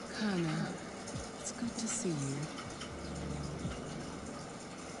 Connor, it's good to see you.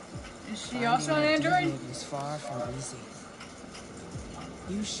 Is she also an android? It was far from easy.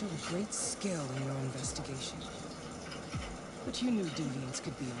 You showed great skill in your investigation. But you knew deviants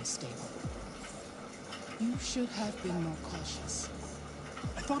could be unstable. You should have been more cautious.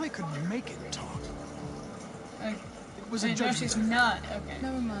 I thought I could make it talk. Okay. It was a No, judgment. she's not. Okay.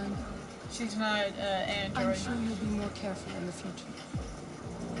 Never mind. She's not an android. I'm sure you'll be more careful in the future.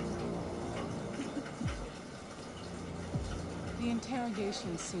 The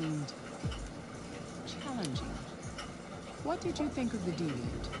interrogation seemed challenging. What did you think of the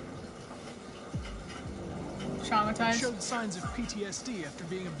deviant? It Traumatized? showed signs of PTSD after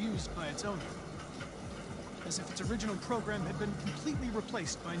being abused by its owner. As if its original program had been completely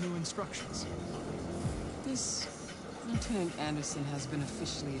replaced by new instructions. This Lieutenant Anderson has been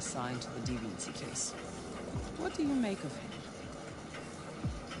officially assigned to the deviancy case. What do you make of him?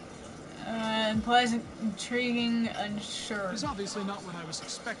 Unpleasant, intriguing, unsure. It's obviously not what I was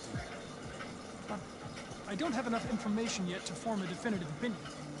expecting. But I don't have enough information yet to form a definitive opinion.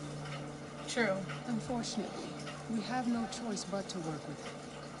 True. Unfortunately, we have no choice but to work with him.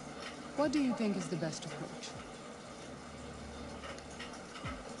 What do you think is the best approach?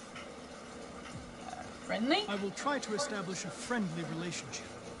 Friendly? I will try to establish a friendly relationship.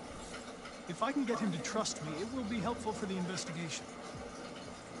 If I can get him to trust me, it will be helpful for the investigation.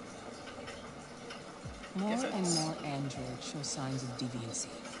 More and more androids show signs of deviancy.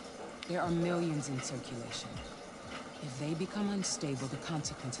 There are millions in circulation. If they become unstable, the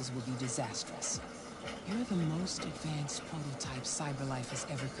consequences will be disastrous. You're the most advanced prototype Cyberlife has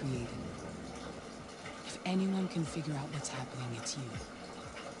ever created. If anyone can figure out what's happening, it's you.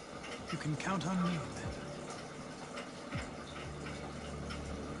 You can count on me, then.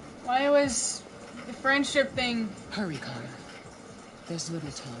 Why was the friendship thing? Hurry, Connor. There's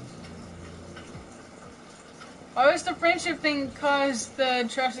little time. Why was the friendship thing cause the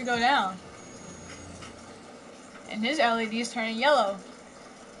trust to go down? And his LED is turning yellow.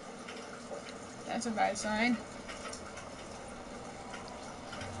 That's a bad sign.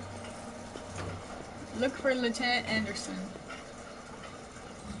 Look for Lieutenant Anderson.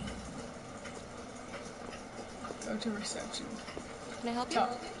 Go to reception. Can I help you?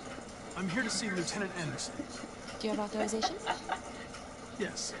 I'm here to see Lieutenant Anderson. Do you have authorization?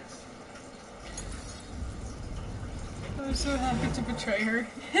 Yes. I'm so happy to betray her.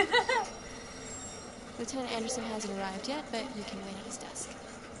 Lieutenant Anderson hasn't arrived yet, but you can wait at his desk.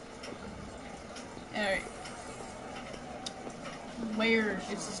 Alright. Where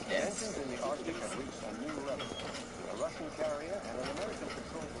is his desk? In the Arctic have reached a new level. A Russian carrier and an American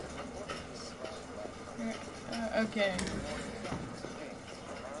patrol ship. Okay.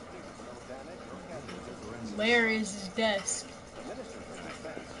 Where is his desk?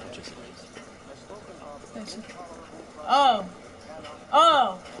 Oh.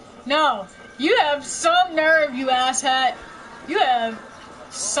 Oh. No. You have some nerve, you asshat. You have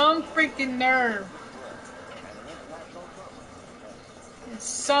some freaking nerve. It's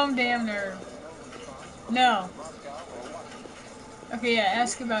some damn nerve. No. Okay, yeah,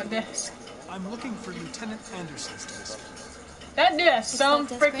 ask about desk. I'm looking for Lieutenant Anderson's desk. That dude has some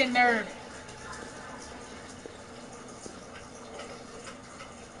freaking nerve.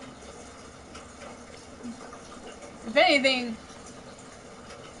 If anything,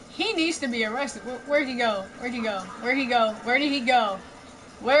 he needs to be arrested. Where'd he go? Where'd he go? Where'd he go? Where did he go?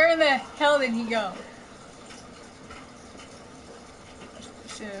 Where the hell did he go?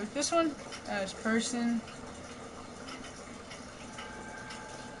 So this one, this person.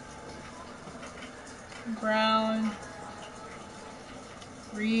 Brown.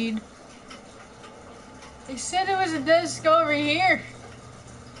 Reed. They said there was a desk over here.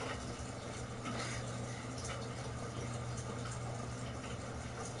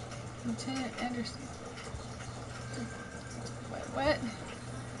 Lieutenant Anderson. What?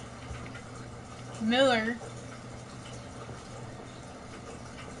 Miller.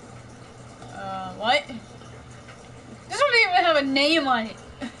 What? This don't even have a name on it.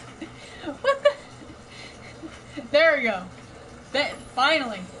 What the? There we go.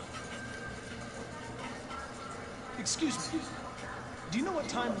 Finally. Excuse me. Do you know what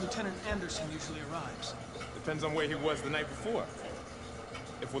time Lieutenant Anderson usually arrives? Depends on where he was the night before.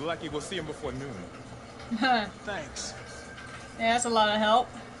 If we're lucky, we'll see him before noon. Thanks. Yeah, that's a lot of help.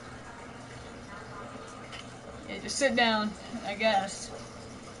 Yeah, just sit down, I guess.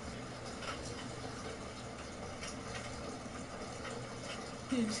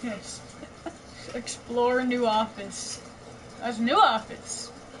 Yes. Explore new office. That's a new office.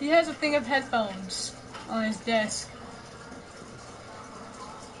 He has a thing of headphones on his desk.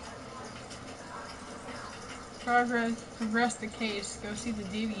 Progress the case. Go see the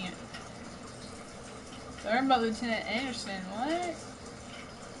deviant. Learn about Lieutenant Anderson. What?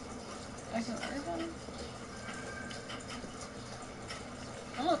 I can learn about him?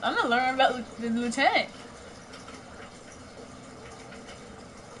 I'm gonna learn about the lieutenant.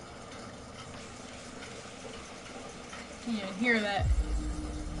 Can't even hear that.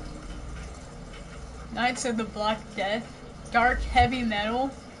 Knights of the Black Death. Dark heavy metal.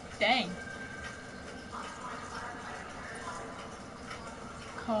 Dang.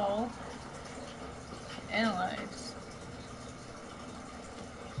 Call. Analyze.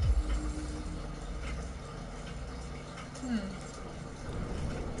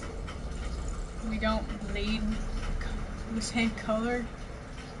 We don't bleed the same color.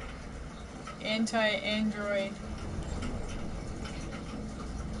 Anti-android.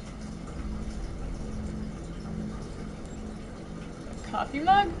 Coffee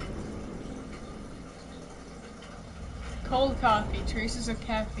mug? Cold coffee, traces of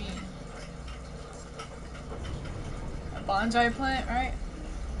caffeine. A bonsai plant, right?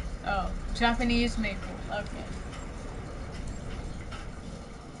 Oh, Japanese maple, okay.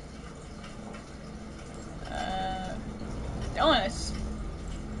 Donuts.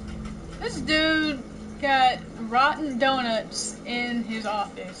 This dude got rotten donuts in his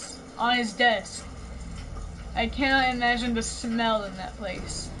office, on his desk. I cannot imagine the smell in that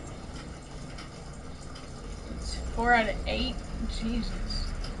place. It's 4 out of 8. Jesus.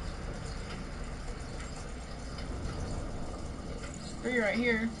 It's 3 right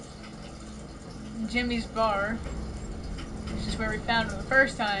here. Jimmy's Bar, which is where we found him the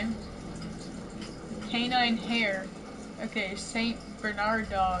first time. Canine hair. Okay, Saint Bernard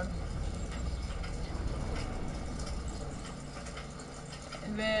dog.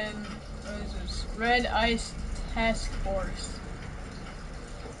 And then, what is this? Red Ice Task Force.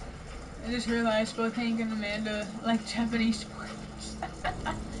 I just realized both Hank and Amanda like Japanese sports.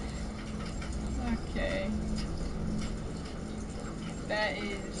 Okay. That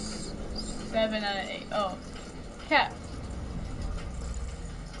is 7 out of 8. Oh. Cap.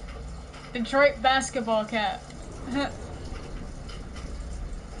 Detroit basketball cap.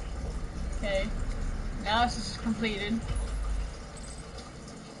 Okay. Now this is completed.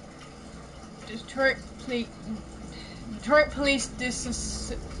 Detroit police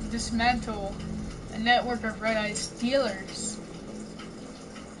dismantle a network of red eyes dealers.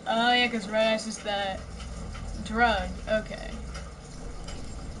 Oh yeah, because red eyes is that drug. Okay.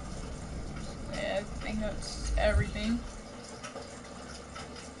 Yeah, I think that's everything.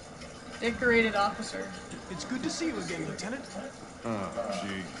 Decorated officer. It's good to see you again, Lieutenant. Oh,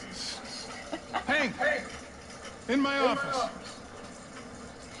 Jesus. Hank! In my office.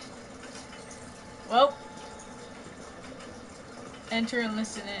 Well, enter and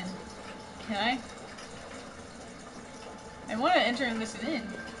listen in. Can I want to enter and listen in.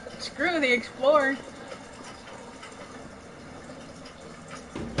 Screw the Explorer.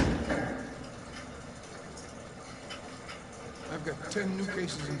 I've got 10 new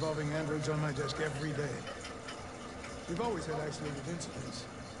cases involving androids on my desk every day. We've always had isolated incidents.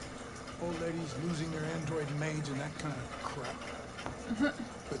 Old ladies losing their android maids and that kind of crap.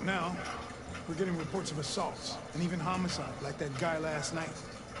 But now, we're getting reports of assaults and even homicide, like that guy last night.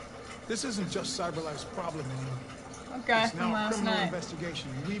 This isn't just CyberLife's problem anymore. Okay, it's now a criminal night. investigation,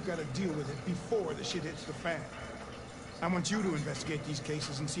 and we've got to deal with it before the shit hits the fan. I want you to investigate these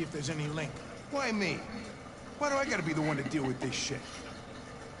cases and see if there's any link. Why me? Why do I gotta be the one to deal with this shit?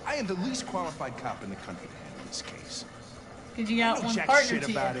 I am the least qualified cop in the country to handle this case. Because you got I know one jack partner shit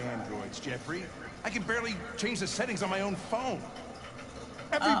to about you. androids, Jeffrey. I can barely change the settings on my own phone.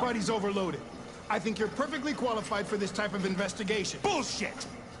 Everybody's overloaded. I think you're perfectly qualified for this type of investigation. Bullshit!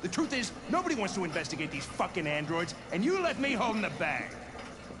 The truth is, nobody wants to investigate these fucking androids, and you left me holding the bag.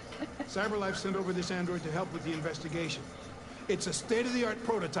 CyberLife sent over this android to help with the investigation. It's a state-of-the-art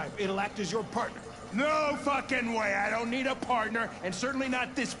prototype. It'll act as your partner. No fucking way! I don't need a partner, and certainly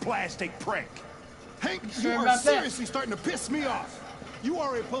not this plastic prick. Hank, you Sure are about that? seriously starting to piss me off. You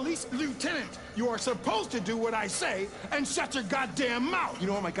are a police lieutenant. You are supposed to do what I say and shut your goddamn mouth. You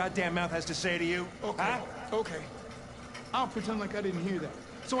know what my goddamn mouth has to say to you? Okay, Huh? okay. I'll pretend like I didn't hear that.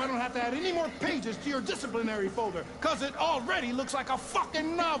 So I don't have to add any more pages to your disciplinary folder, because it already looks like a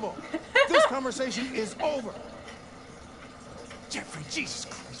fucking novel. This conversation is over. Jeffrey, Jesus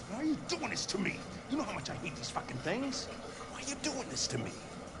Christ, why are you doing this to me? You know how much I hate these fucking things? Why are you doing this to me?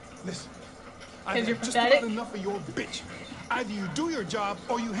 Listen, I've you're had just pathetic? about enough of your bitch. Either you do your job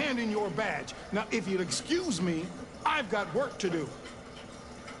or you hand in your badge. Now, if you'll excuse me, I've got work to do.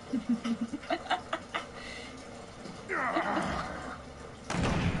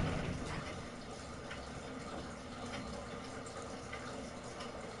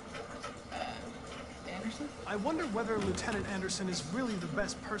 Anderson? I wonder whether Lieutenant Anderson is really the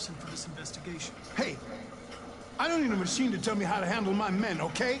best person for this investigation. Hey, I don't need a machine to tell me how to handle my men,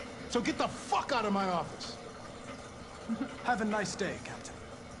 okay? So get the fuck out of my office. Have a nice day, Captain.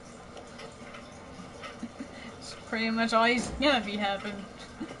 It's pretty much all he's gonna be having.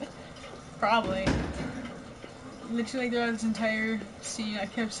 Probably. Literally throughout this entire scene, I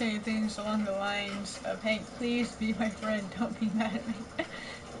kept saying things along the lines of, Hank, please be my friend, don't be mad at me.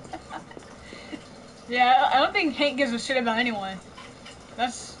 Yeah, I don't think Hank gives a shit about anyone.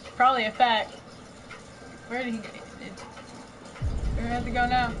 That's probably a fact. Where did he go? Where do I have to go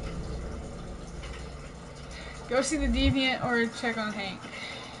now? Go see the deviant or check on Hank.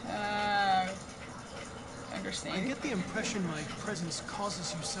 Understand. I get the impression my presence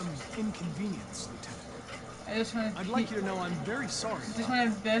causes you some inconvenience, Lieutenant. I just want I'd like you to know I'm very sorry. I just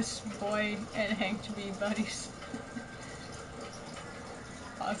want best boy and Hank to be buddies.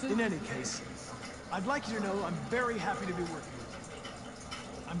 Awesome. In any case, I'd like you to know I'm very happy to be working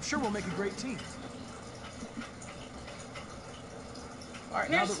with you. I'm sure we'll make a great team. Now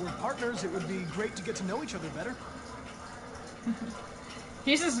Partners? that we're partners, it would be great to get to know each other better.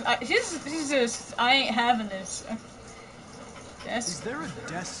 He's just, I ain't having this. Desk? Is there a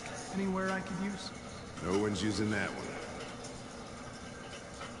desk anywhere I could use? No one's using that one.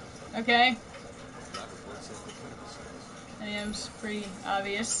 Okay. I mean, it's pretty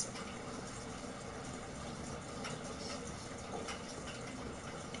obvious.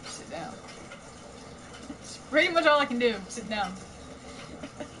 Sit down. It's pretty much all I can do. Sit down.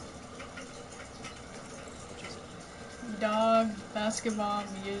 Dog, basketball,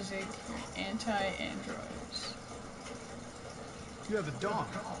 music, anti-androids. You have a dog,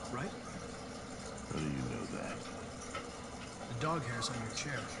 right? How do you know that? The dog hair's on your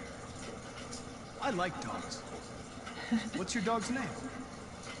chair. I like dogs. What's your dog's name?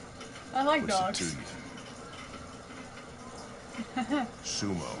 I like What's dogs. it to you?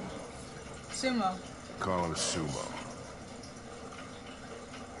 Sumo. Sumo. Call him Sumo.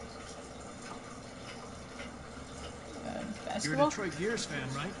 You're a Basketball? Detroit Gears fan,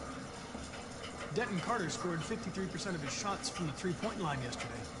 right? Denton Carter scored 53% of his shots from the three-point line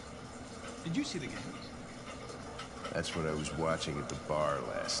yesterday. Did you see the game? That's what I was watching at the bar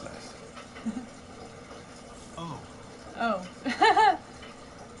last night. Oh. Oh.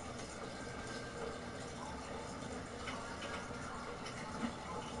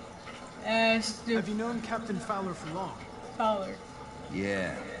 Have you known Captain Fowler for long? Fowler.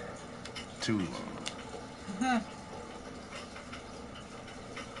 Yeah. Too long.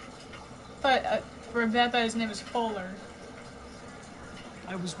 But for a bit, I thought his name was Fowler.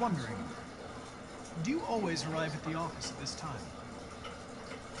 I was wondering, do you always arrive at the office at this time?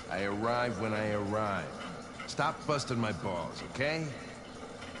 I arrive when I arrive. Stop busting my balls, okay?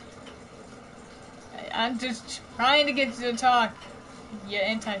 I'm just trying to get you to talk, you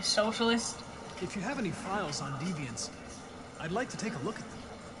anti-socialist. If you have any files on deviants, I'd like to take a look at them.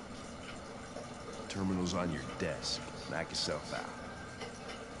 Terminal's on your desk. Knock yourself out.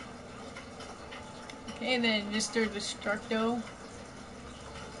 Okay then, Mr. Destructo.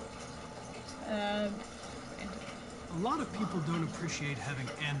 A lot of people don't appreciate having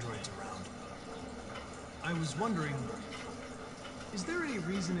androids around. I was wondering, is there any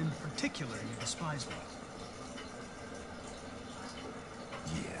reason in particular you despise me?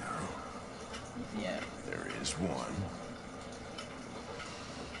 Yeah, there is one.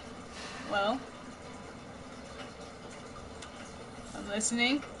 Well, I'm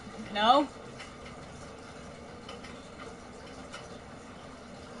listening. No?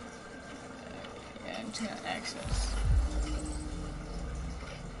 Yeah, I'm just gonna access.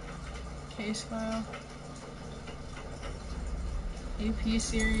 Case file. AP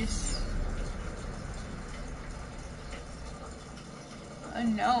series.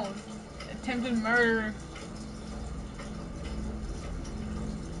 Unknown. Attempted murder.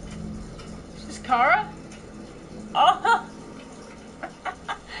 Is this Kara? Oh!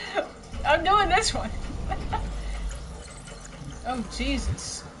 I'm doing this one. Oh,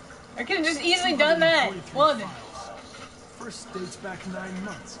 Jesus. I could have just easily done that. Well then. First dates back 9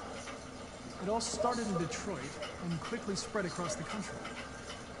 months. It all started in Detroit and quickly spread across the country.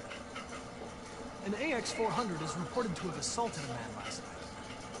 An AX-400 is reported to have assaulted a man last night.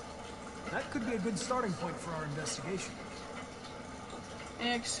 That could be a good starting point for our investigation.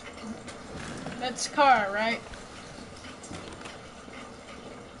 That's Kara, right?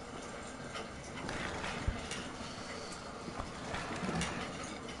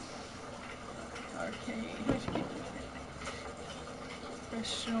 Okay.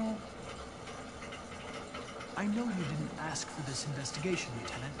 Professional. I know you didn't ask for this investigation,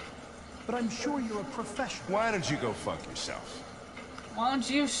 Lieutenant, but I'm sure you're a professional. Why don't you go fuck yourself? Why don't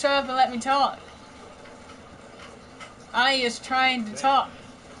you shut up and let me talk? I is trying to talk.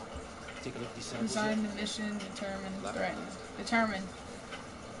 Take a look at these samples. Design the mission, determine, threaten. Determine.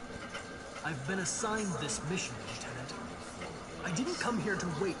 I've been assigned this mission, Lieutenant. I didn't come here to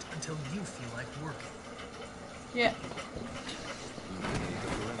wait until you feel like working. Yeah.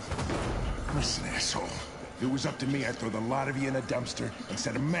 Listen, asshole. If it was up to me, I'd throw the lot of you in a dumpster and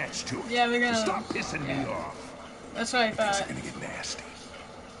set a match to it. Yeah, we're gonna... So stop pissing me off. That's what I thought. Things are gonna get nasty.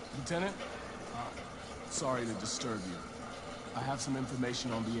 Lieutenant, sorry to disturb you. I have some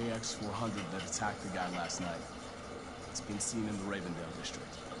information on the AX-400 that attacked the guy last night. It's been seen in the Ravendale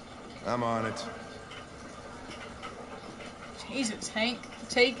district. I'm on it. Jesus, Hank.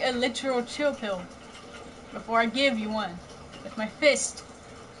 Take a literal chill pill before I give you one. With my fist.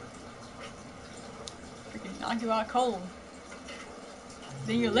 Freaking knock you out cold.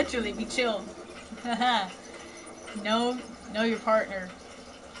 Then you'll literally be chilled. Haha. Know your partner.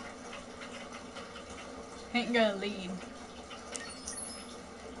 Ain't gonna lead.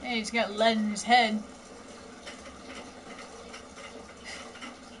 Hey, he's got lead in his head.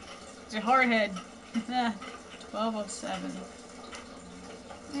 It's a hard head. 1207.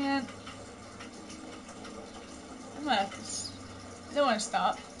 Man. I'm gonna have to... I don't want to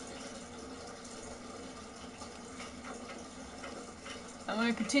stop. I'm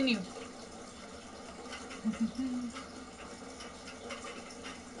gonna continue.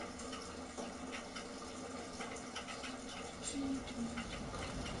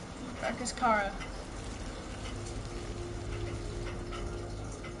 Markus Kara.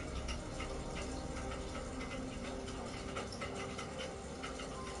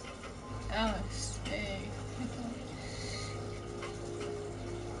 Alice, hey.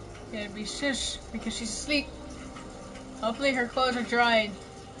 Gotta be shush because she's asleep. Hopefully her clothes are dried.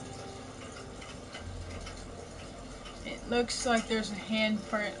 It looks like there's a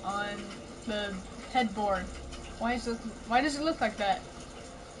handprint on the headboard. Why does it look like that?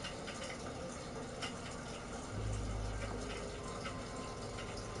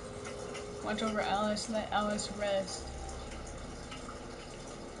 Watch over Alice, let Alice rest.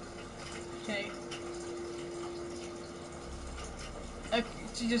 Okay. Okay,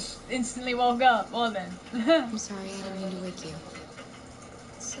 she just instantly woke up. Well then. I'm sorry, I didn't mean to wake you.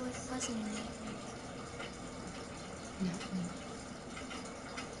 So it wasn't a nightmare. No.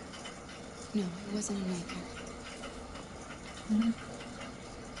 No, it wasn't a nightmare. Mhm.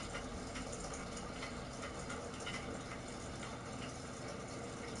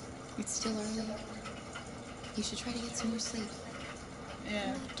 It's still early. You should try to get some more sleep.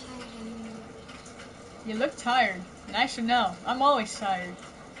 Yeah. I'm not tired anymore. You look tired, and I should know. I'm always tired.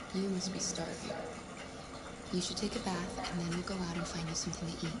 You must be starving. You should take a bath, and then we'll go out and find you something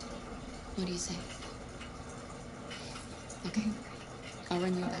to eat. What do you say? Okay. I'll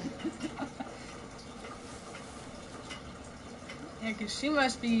run you a bath. Yeah, because she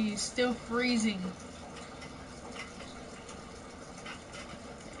must be still freezing.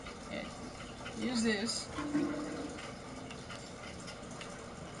 Yeah. Use this.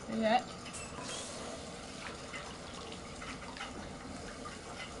 Do that.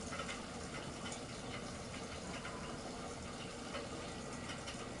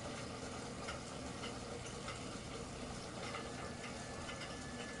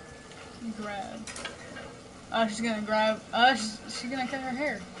 Grab. Oh, she's gonna grab. She's gonna cut her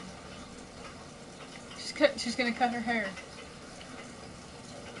hair. She's gonna cut her hair.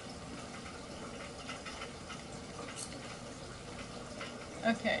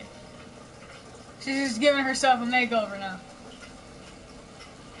 Okay. She's just giving herself a makeover now.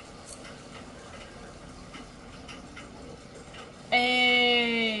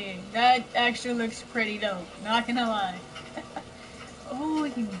 Hey, that actually looks pretty dope. Not gonna lie. Oh,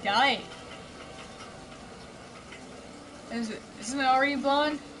 you can dye it. Isn't it already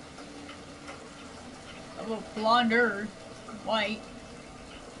blonde? Well, blonder. White.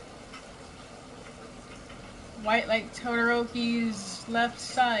 White like Todoroki's left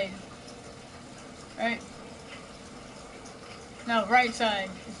side. Right? No, right side.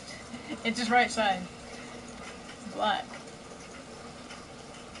 It's just right side. Black.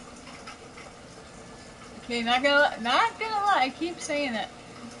 Okay, not gonna lie, I keep saying that.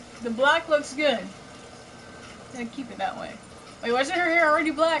 The black looks good. I'm gonna keep it that way. Wait, wasn't her hair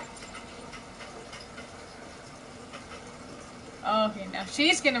already black? Okay, now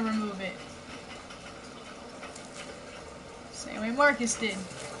she's gonna remove it. Same way Markus did.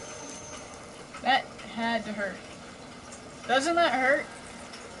 That had to hurt. Doesn't that hurt?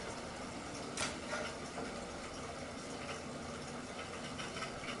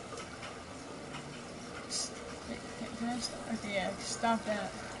 Wait, can I stop? Okay, yeah, stop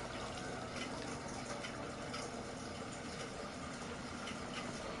that.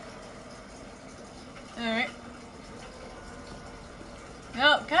 Alright.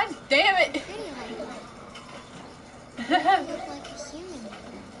 No, god damn it! Pretty like that. You look like a human.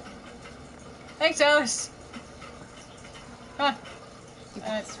 Thanks, Alice. Come on. Your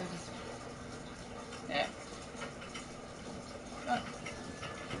bath's ready. Yeah. Come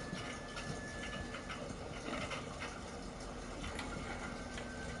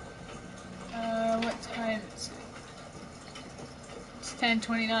on. What time is it? It's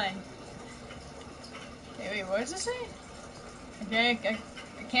 10:29. Okay, wait, what does it say? Okay,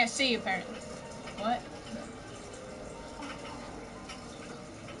 I can't see apparently. What?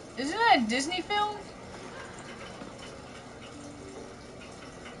 Isn't that a Disney film?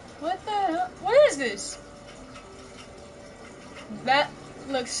 What the hell? What is this? That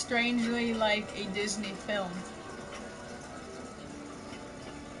looks strangely like a Disney film.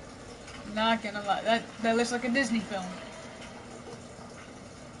 Not gonna lie, that looks like a Disney film.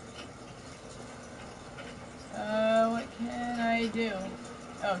 What can I do?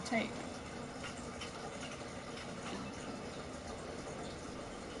 Oh, tape.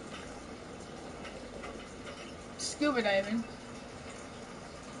 Scuba diving.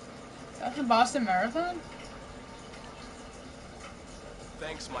 That's the Boston Marathon?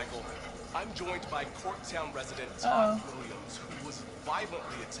 Thanks, Michael. I'm joined by Corktown resident Todd Williams, who was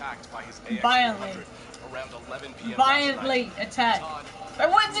violently attacked by his AX-400 around 11 p.m. Violently attacked. I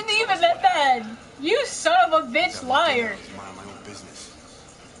wasn't even that bad. You son of a bitch liar.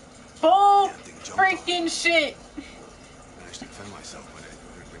 Bull freaking shit. I actually defend myself, but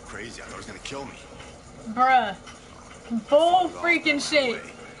it went crazy. I thought it was gonna kill me. Bruh. Bull freaking shit.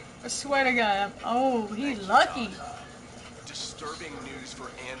 I swear to God. Oh, he's lucky. Disturbing news for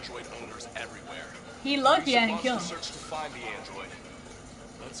Android owners everywhere. He lucky I didn't kill him. Search to find the Android.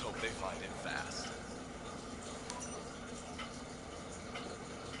 Let's hope they find it fast.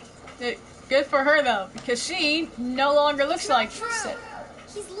 Good for her though, because she no longer looks like this.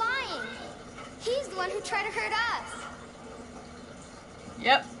 He's lying. He's the one who tried to hurt us.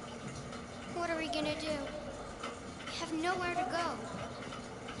 Yep. What are we gonna do? We have nowhere to go.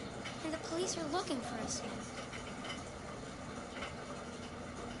 And the police are looking for us now.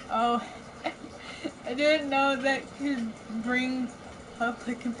 Oh, I didn't know that could bring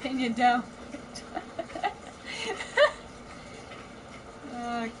public opinion down.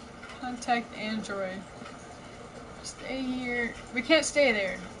 Contact Android. Stay here. We can't stay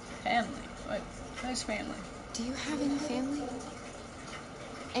there. Family. What? That's family. Do you have any family?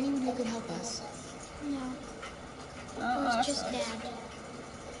 Anyone who could help us? No. Oh, It was just Dad.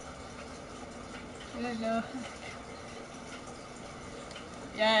 I don't know.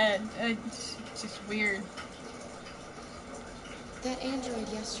 Yeah, it's just weird. That android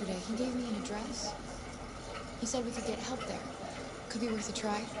yesterday, he gave me an address. He said we could get help there. Could be worth a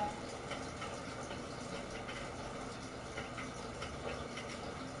try.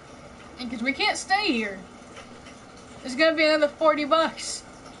 And because we can't stay here. It's gonna be another $40.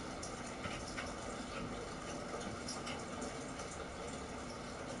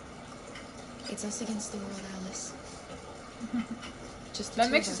 It's us against the world, Alice. Just the That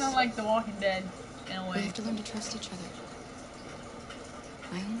two makes of it us. sound like The Walking Dead, in a way. We have to learn to trust each other.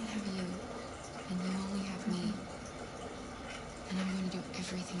 I only have you, and you only have me. And I'm going to do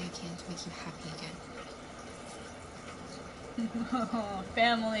everything I can to make you happy again.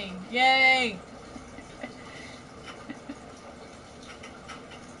 Family. Yay!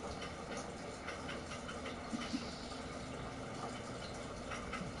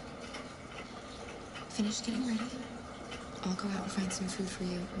 Finish getting ready. I'll go out and find some food for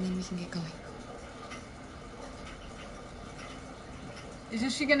you, and then we can get going.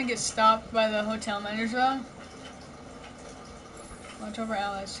 Isn't she gonna get stopped by the hotel manager though? Watch over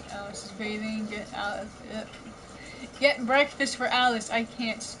Alice. Alice is bathing. Get Alice. Get breakfast for Alice. I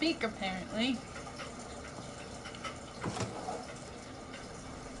can't speak apparently.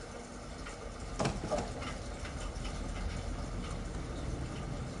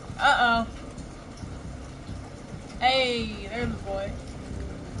 Uh oh. Hey, there's the boy.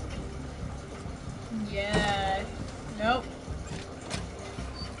 Yeah. Nope.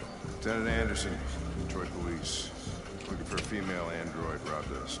 Lieutenant Anderson, Detroit Police. Looking for a female android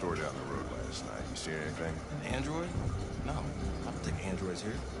robbed a store down the road last night. You seen anything? An android? No. I don't think androids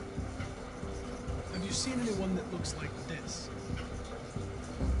here. Have you seen anyone that looks like this?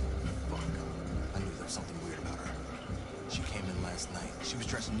 Fuck. I knew there was something weird about her. She came in last night. She was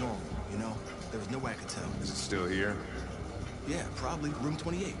dressed normal, you know? There was no way I could tell. Is it still here? Yeah, probably. Room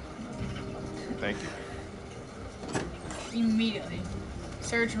 28. Thank you. Immediately.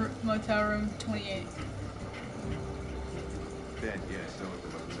 Search motel room 28. Ben, yeah, still at the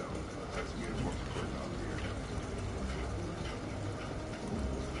motel. Got some uniforms recording off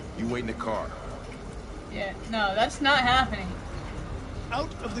here. You wait in the car. Yeah, no, that's not happening.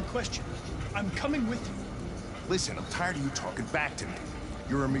 Out of the question. I'm coming with you. Listen, I'm tired of you talking back to me.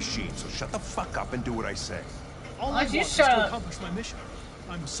 You're a machine, so shut the fuck up and do what I say. All I want is to accomplish my mission.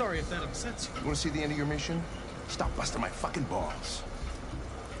 I'm sorry if that upsets you. You want to see the end of your mission? Stop busting my fucking balls.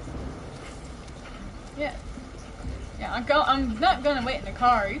 Yeah. Yeah, I'm not gonna wait in the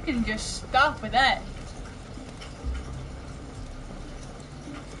car. You can just stop with that.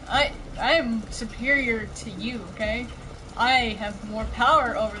 I am superior to you, okay? I have more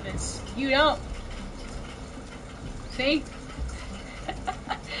power over this. You don't. See?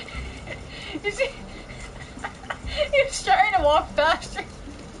 You see? He was trying to walk faster.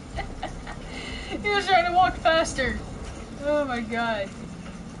 He was trying to walk faster. Oh my god.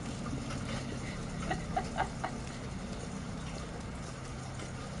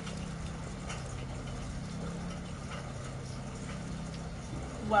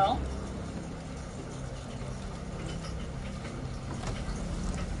 Well.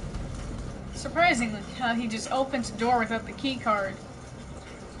 Surprisingly, how he just opens the door without the key card.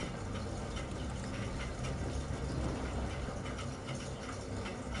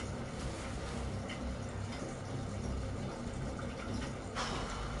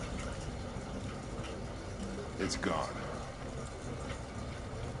 It's gone.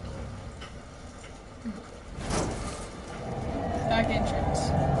 Back entrance.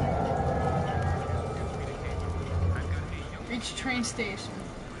 Reach train station.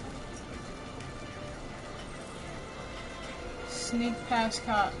 Sneak past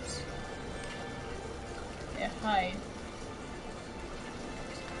cops. Yeah, hide.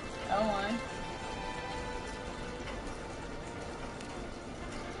 L1.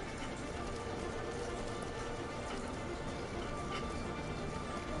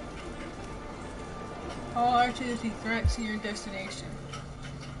 Call R2 if he threats your destination.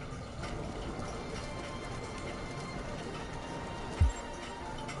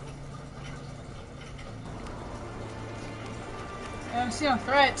 I don't see no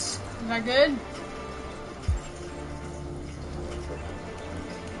threats. Is that good?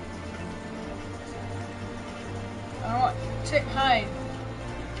 I don't want to hide.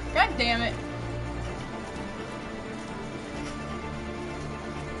 God damn it.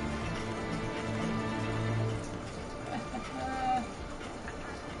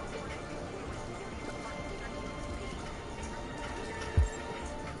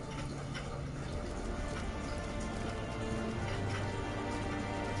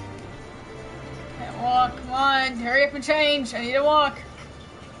 Can't walk. Come on. Hurry up and change. I need to walk.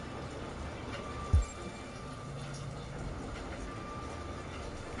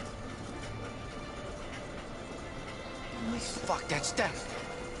 Fuck, that's Steph.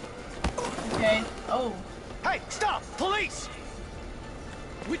 Okay. Oh. Hey, stop! Police!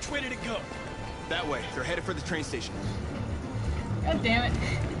 Which way did it go? That way. They're headed for the train station. God damn it.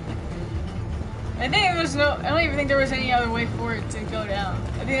 I think it was no. I don't even think there was any other way for it to go down.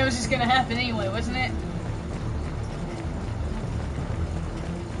 I think it was just gonna happen anyway, wasn't it?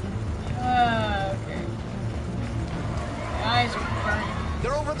 Okay. My eyes are burning.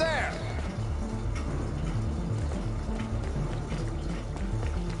 They're over there!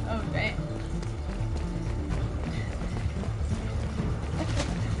 Oh damn.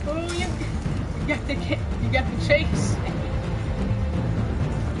 Oh, you got the chase.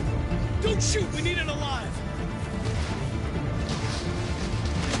 Don't shoot! We need it alive!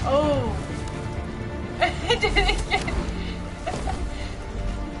 Oh. I did it again.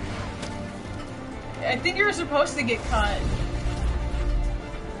 I think you were supposed to get caught.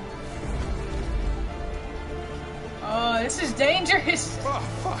 Oh, this is dangerous. Oh,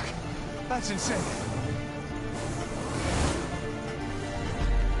 fuck. That's insane.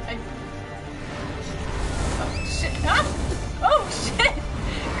 Oh, shit. Ah! Oh, shit.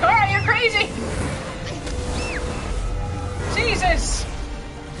 Cara, you're crazy. Jesus.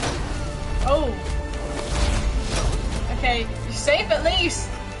 Oh. Okay, you're safe at least.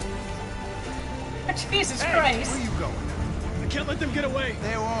 Jesus Christ. Where are you going? I can't let them get away.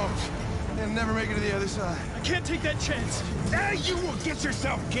 They won't. They'll never make it to the other side. I can't take that chance. Now you will get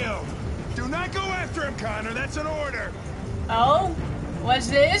yourself killed. Do not go after him, Connor. That's an order. Oh? Was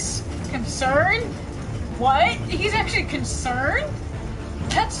this concern? What? He's actually concerned?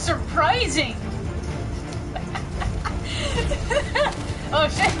 That's surprising. Oh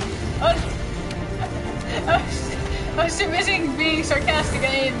shit. I was too busy being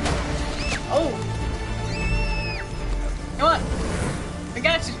sarcastic. Oh. Come on. I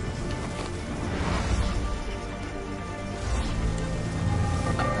got you.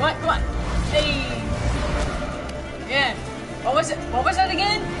 Come on. Hey. Yeah. What was it? What was that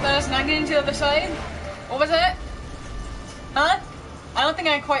again? Let us not get into the other side? What was that? Huh? I don't think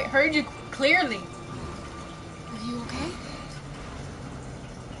I quite heard you clearly. Are you okay?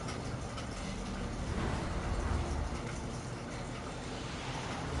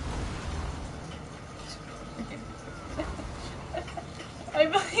 I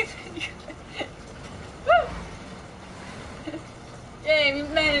believe in you. Yay, we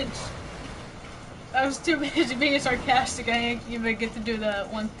managed. I was too busy being sarcastic. I didn't even get to do the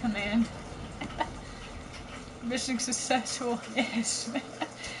one command. Mission successful. Yes.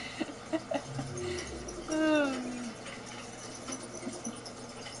 Oh.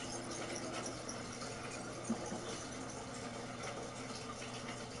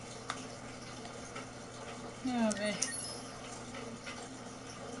 Oh man.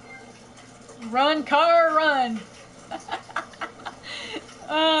 Run, car, run!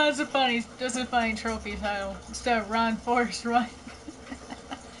 Oh, that's a funny trophy title. Instead of Run, Forrest, Run.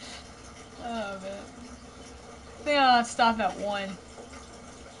 Oh man. I think I'll stop at 1.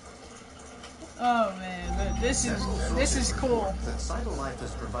 Oh man, this is cool. That Cyberlife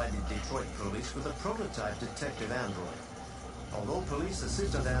has provided Detroit police with a prototype detective android. Although police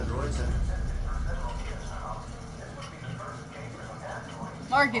assistant androids have...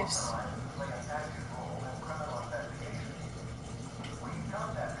 Markus.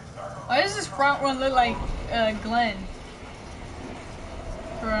 Why does this front one look like Glenn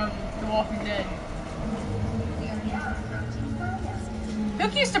from The Walking Dead? Who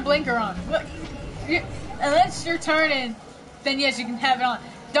keeps the blinker on? Look, unless you're turning, then yes, you can have it on.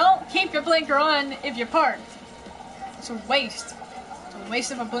 Don't keep your blinker on if you're parked. It's a waste. It's a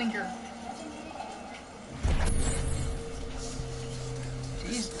waste of a blinker.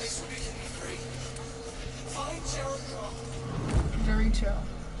 Jesus. Jericho.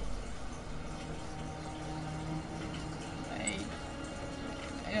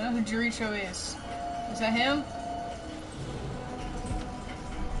 I don't know who Jericho is. Is that him?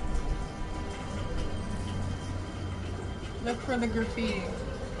 Look for the graffiti.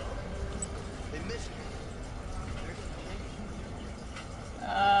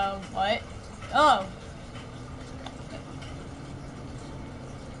 What? Oh.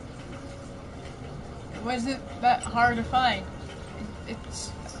 It wasn't that hard to find.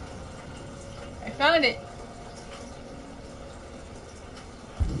 It's... I found it.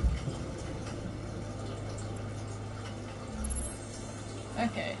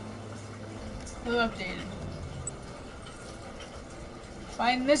 Okay. Who updated?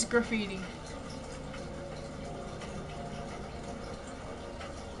 Find this graffiti.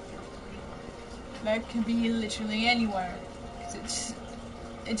 That could be literally anywhere.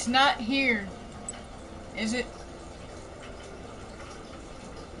 It's not here. Is it?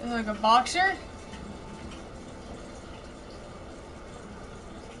 Is it like a boxer?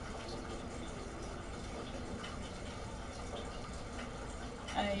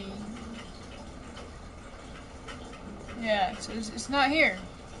 Yeah, it's not here.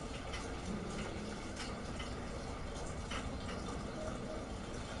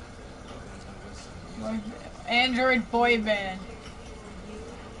 Android boy band.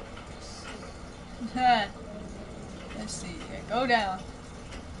 Let's see. Go down.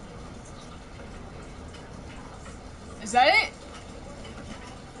 Is that it?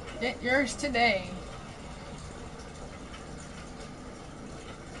 Get yours today.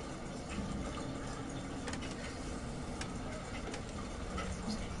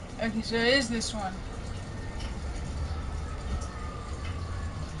 Okay, so it is this one.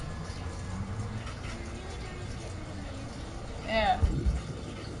 Yeah.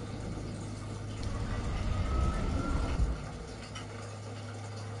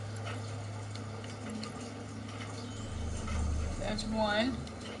 That's one.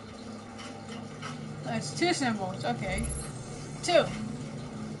 That's two symbols. Okay. Two.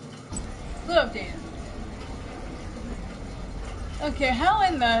 Blue updated. Okay, how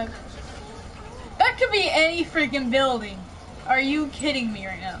in the... That could be any freaking building. Are you kidding me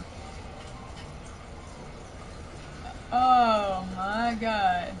right now? Oh my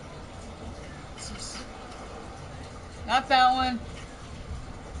god. Not that one.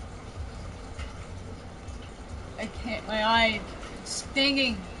 I can't, my eye is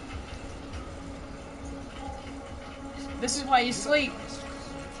stinging. This is why you sleep.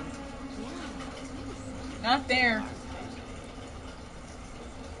 Not there.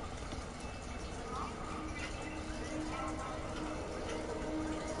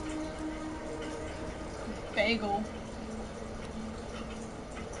 Bagel.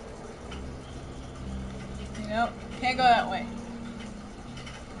 Nope, can't go that way.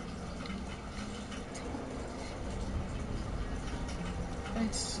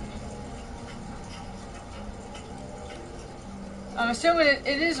 Let's see. I'm assuming it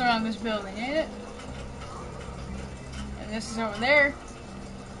is around this building, ain't it? And this is over there.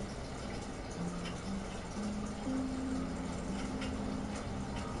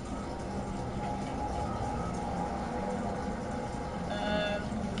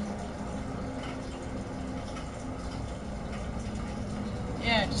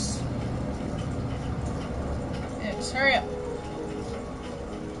 Yeah, just hurry up.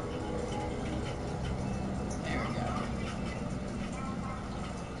 There we go.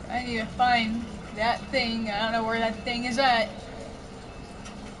 I need to find that thing. I don't know where that thing is at.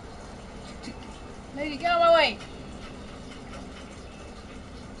 Lady, get out of my way.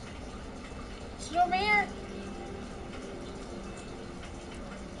 Is it over here?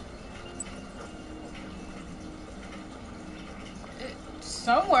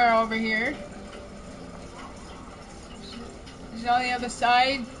 Somewhere over here. Is it on the other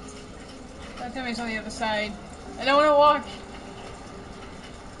side? Don't tell me it's on the other side. I don't want to walk.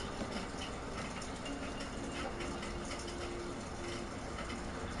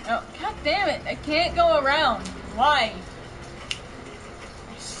 Oh, god damn it. I can't go around. Why?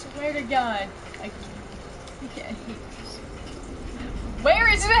 I swear to god. You can't.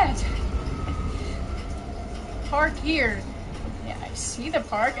 Where is it at? Park here. Yeah, I see the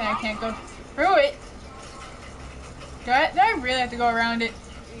park and I can't go through it. Do I really have to go around it?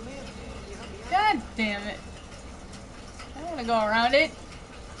 God damn it. I don't want to go around it.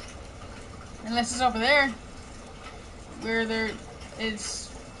 Unless it's over there. Where there is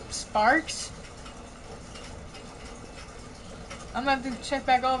sparks. I'm gonna have to check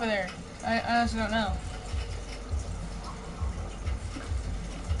back over there. I honestly don't know.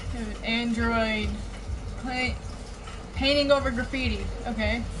 Android. Painting over graffiti.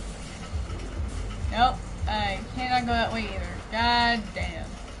 Okay. Nope. I cannot go that way either. God damn.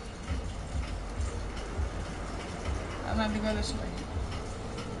 I'm gonna have to go this way.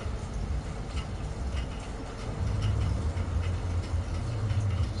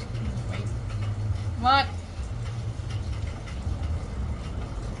 Come on.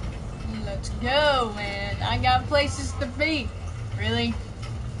 Let's go, man. I got places to be. Really?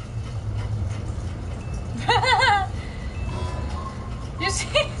 You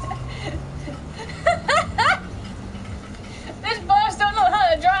see? This bus don't know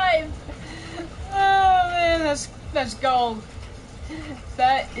how to drive. Oh man, that's gold.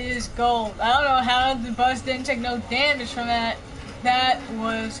 That is gold. I don't know how the bus didn't take no damage from that. That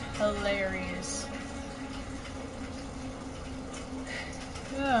was hilarious.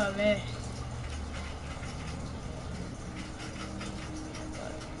 Oh man.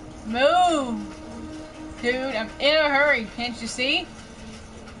 Move! Dude, I'm in a hurry. Can't you see?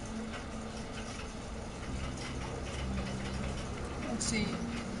 Let's see.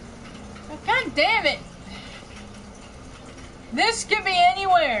 Oh, God damn it! This could be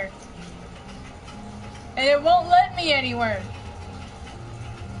anywhere. And it won't let me anywhere.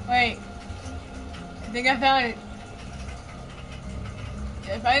 Wait. I think I found it.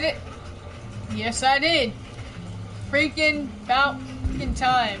 Did I find it? Yes, I did. About freaking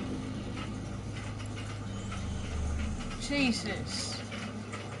time. Jesus.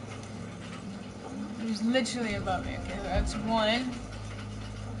 It was literally above me. Okay, that's one.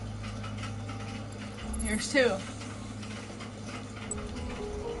 Here's two.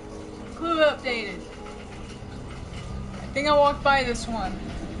 Clue updated. I think I walked by this one.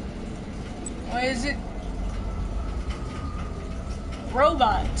 What is it?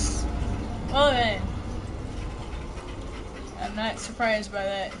 Robots. Well then. I'm not surprised by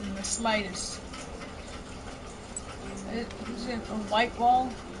that in the slightest. Is it a white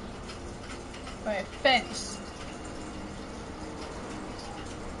wall? By a fence.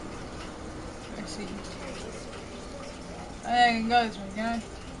 Let's see. I can go this way, can I?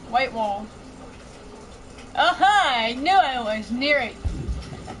 White wall. Aha! I knew I was near it.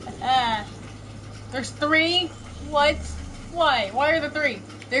 There's three? What? Why? Why are there three?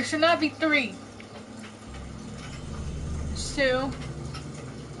 There should not be three. There's two.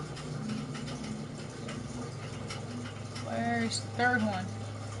 Where's the third one?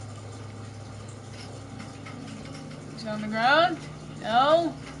 Is it on the ground?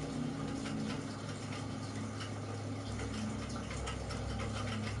 No.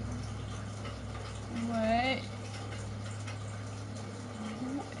 What?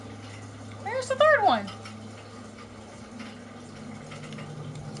 Where's the third one?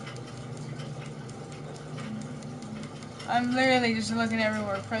 I'm literally just looking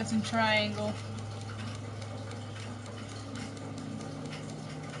everywhere, pressing triangle.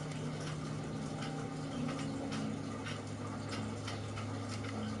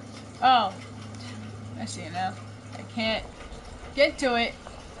 Oh, I see it now. I can't get to it.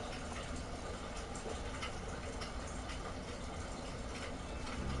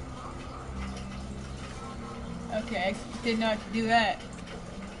 Okay, I did not do that.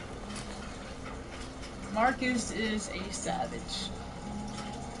 Markus is a savage.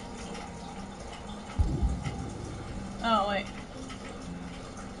 Oh, wait.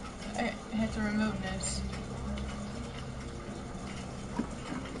 I have to remove this.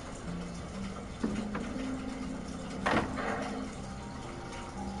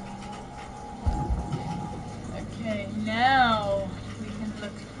 Okay, now we can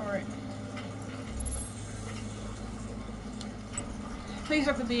look for it. Please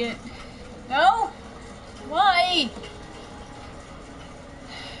have to be it. No? Why?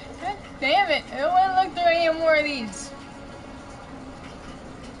 God damn it. I don't want to look through any more of these.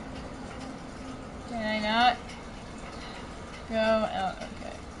 Can I not? Go out.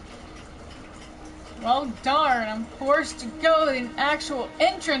 Okay. Well, darn. I'm forced to go the actual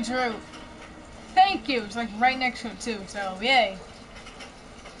entrance route. Thank you. It's like right next to it, too. So, yay.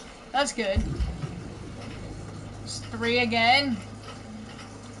 That's good. It's three again.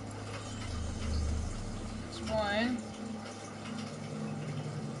 One.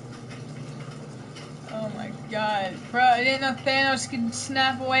 Oh my god. Bro, I didn't know Thanos could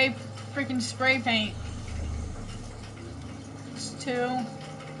snap away freaking spray paint. It's two.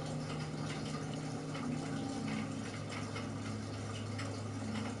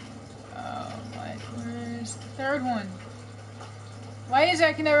 Oh my, where's the third one? Why is it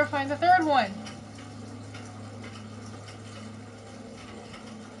I can never find the third one?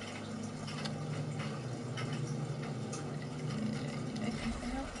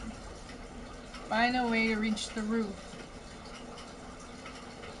 Find a way to reach the roof.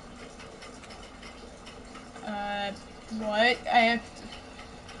 What? I have to...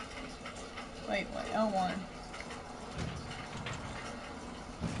 Wait, what? L1.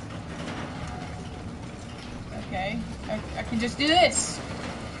 Okay. I can just do this.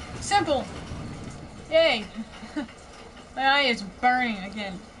 Simple. Yay! My eye is burning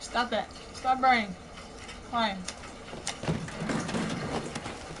again. Stop that. Stop burning. Climb.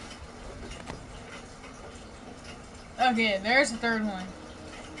 Okay, there's the third one.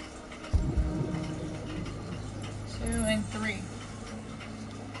 2 and 3.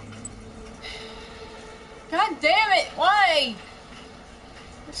 God damn it! Why?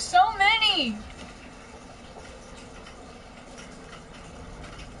 There's so many!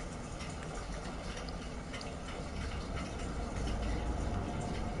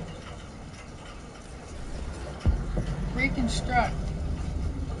 Reconstruct.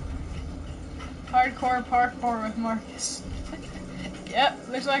 Hardcore parkour with Markus. Yep,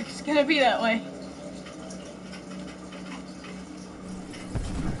 looks like it's gonna be that way.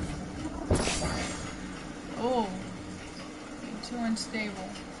 Oh, too unstable.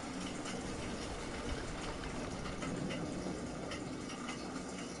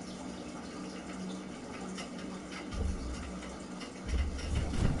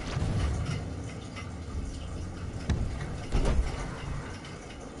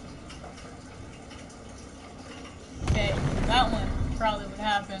 Okay, that one probably would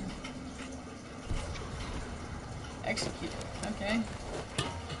happen. Execute. Okay.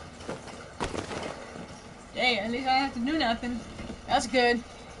 Hey, at least I don't have to do nothing. That's good.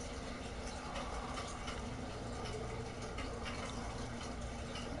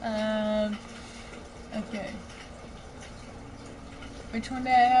 Okay. Which one do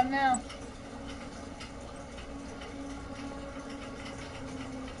I have now?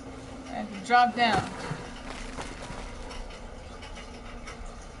 I have to drop down.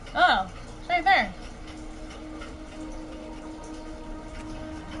 Oh, it's right there.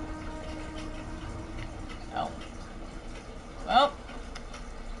 Oh. Well.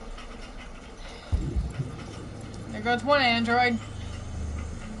 There goes one android.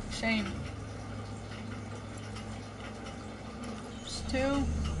 Shame. There's 2.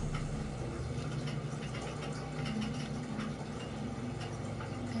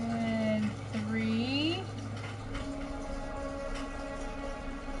 And 3.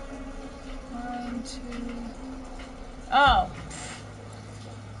 1, 2. Oh.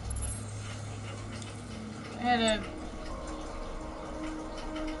 I had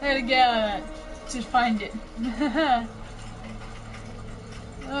to get out of that to find it.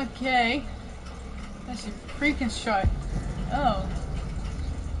 Okay. That's a reconstruct. Oh.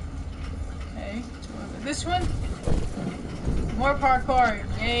 Okay. So this one? More parkour.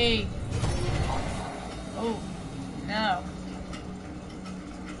 Yay. Oh. No.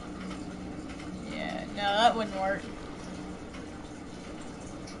 Yeah, no, that wouldn't work.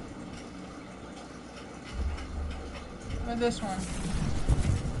 What about this one?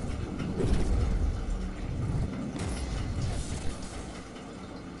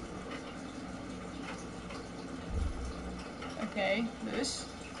 Okay, this.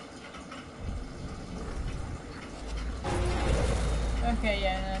 Okay,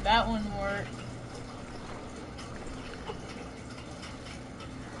 yeah, no, that one worked.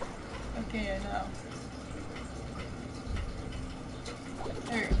 Okay, yeah, no.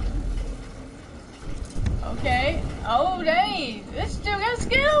 There. Okay. Oh, dang! This dude got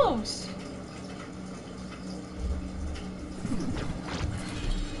skills!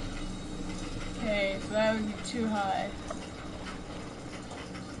 Okay, so that would be too high.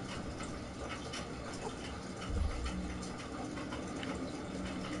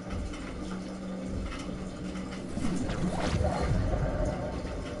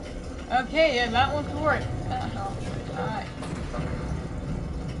 Okay, yeah, that one could work. Alright.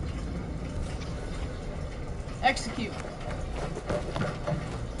 Execute.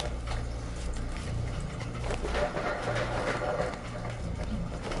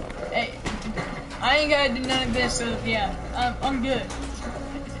 Hey, I ain't gotta do none of this, so yeah, I'm good.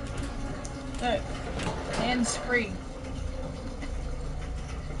 Look, hands free.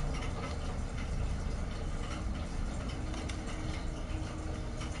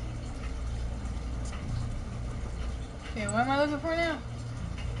 Okay, what am I looking for now?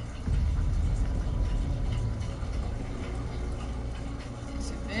 Is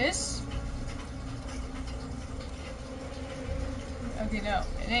it this? Okay, no,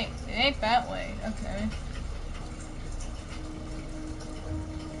 it ain't that way. Okay.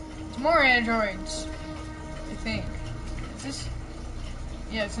 It's more androids, I think. Is this?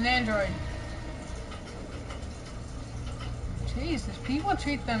 Yeah, it's an android. Jeez, these people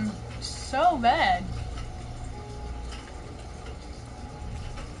treat them so bad.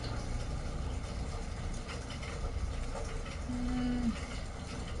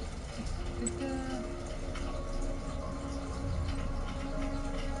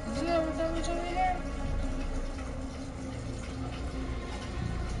 Is there over here?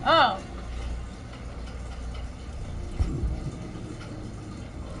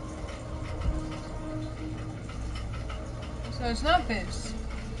 office.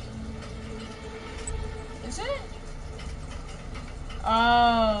 Is it?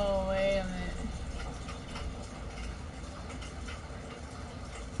 Oh, wait a minute.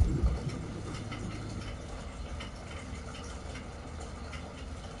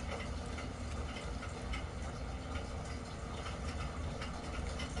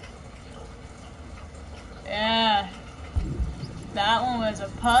 Yeah. That one was a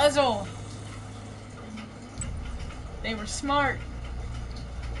puzzle. They were smart.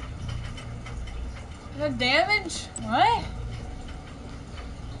 The damage? What?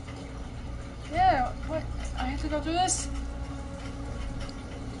 Yeah, what? I have to go through this?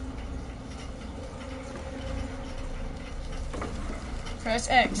 Press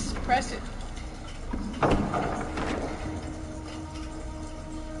X. Press it.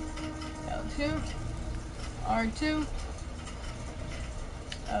 L2. R2.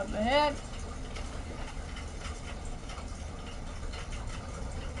 Up ahead.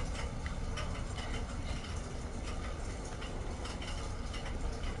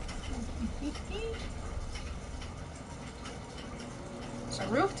 It's a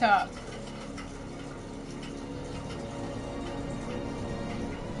rooftop.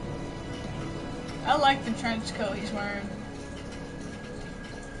 I like the trench coat he's wearing.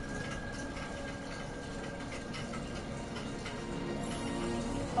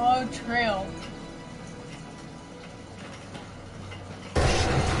 Oh, trail.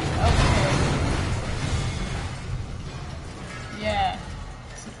 Okay. Yeah.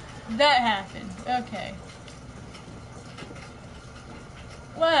 That happened. Okay.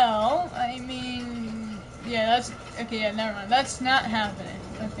 Well, I mean, yeah, that's, okay, yeah, never mind. That's not happening.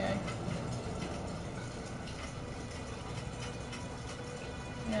 Okay.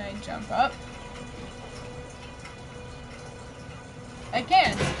 Yeah, I jump up. I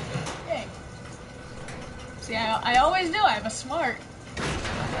can. Yay. See, I always do. I'm a smart.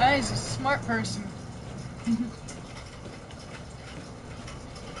 I was a smart person.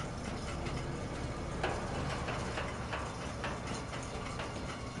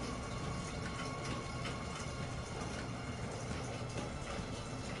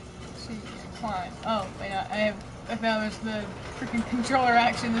 See, climb. Oh, wait, I thought it was the freaking controller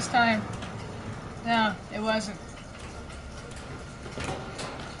action this time. No, it wasn't.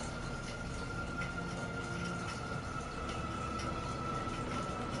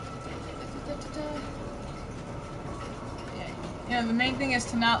 Yeah, the main thing is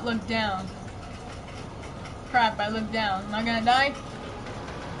to not look down. Crap, I looked down. Am I gonna die?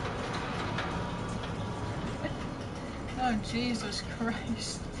 Oh, Jesus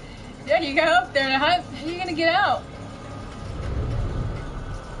Christ. Yeah, you go up there, and how are you gonna get out?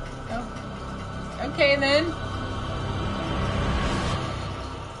 Oh. Okay, then.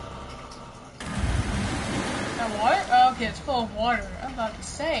 That water? Oh, okay, it's full of water. I'm about to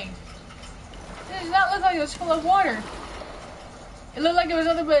say. It does not look like it was full of water. It looked like it was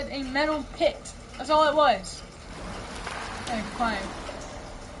nothing but a metal pit. That's all it was. Okay, fine.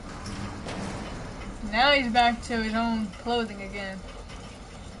 Now he's back to his own clothing again.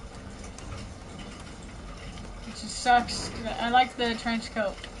 It just sucks. I like the trench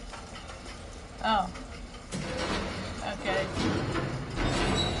coat. Oh. Okay.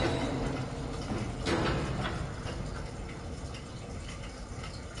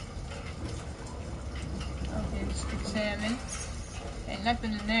 Okay, just examine. Ain't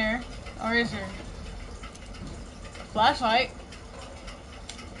nothing in there. Or is there? A flashlight.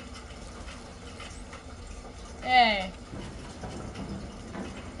 Hey.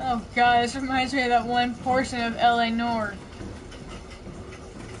 Oh god, this reminds me of that one portion of LA Noire.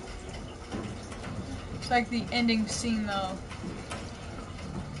 It's like the ending scene though.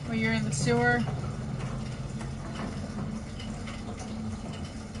 Where you're in the sewer.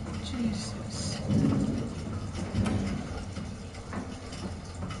 Jesus.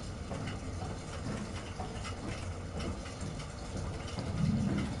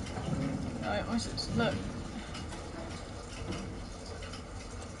 Alright, what's this? Look.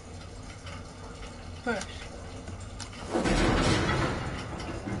 Push.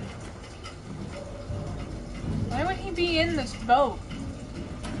 Why would he be in this boat?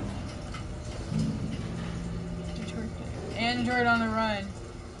 Android on the run.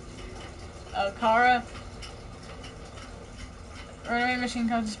 Kara. Runaway machine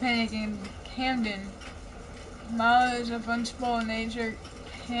causes panic in Camden. Miles of unspoiled nature.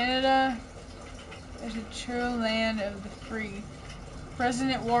 Canada is a true land of the free.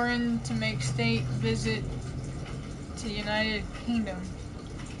 President Warren to make state visit to United Kingdom.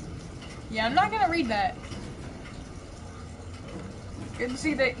 Yeah, I'm not gonna read that. Good to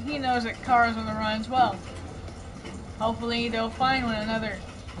see that he knows that Kara's on the run as well. Hopefully they'll find one another.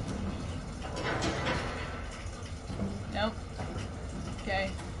 Nope.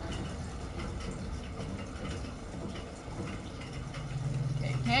 Okay.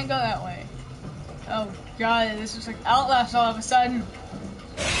 Okay, can't go that way. Oh god, this is like Outlast all of a sudden.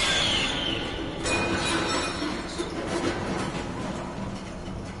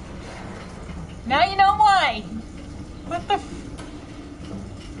 Now you know why! What the f-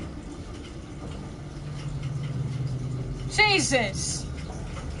 Jesus!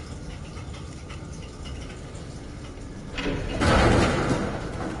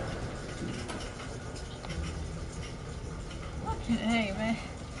 Hey, man.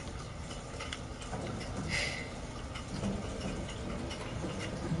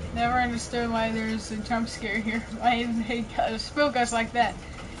 Never understood why there's a jump scare here. Why they gotta spook us like that.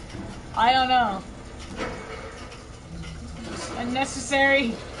 I don't know. It's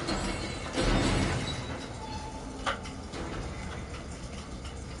unnecessary.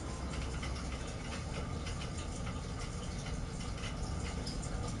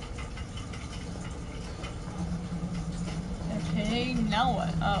 Okay, now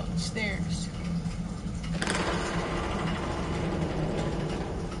what? Oh, stairs.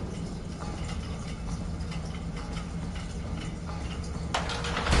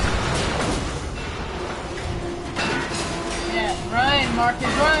 Run, Markus,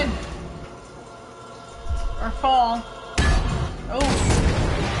 run! Or fall. Oh.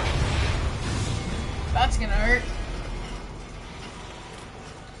 That's gonna hurt.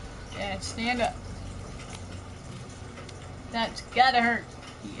 Yeah, stand up. That's gotta hurt.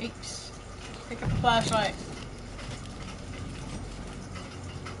 Yikes. Pick up the flashlight.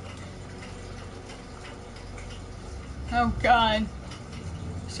 Oh god.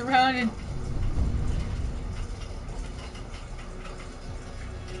 Surrounded.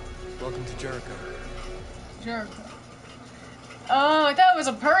 Welcome to Jericho. Jericho. Oh, I thought it was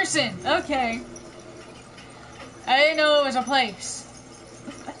a person. Okay. I didn't know it was a place.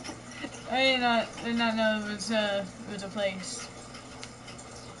 I did not know it was a place.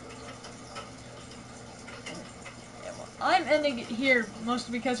 Yeah, well, I'm ending it here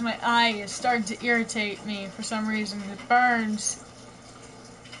mostly because my eye is starting to irritate me for some reason. It burns.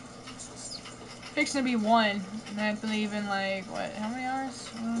 Fixing to be 1, and I believe in like what? How many hours?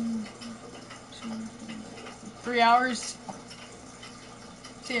 1, 2, 3 hours.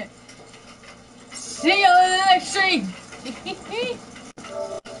 See ya. See you on the next stream.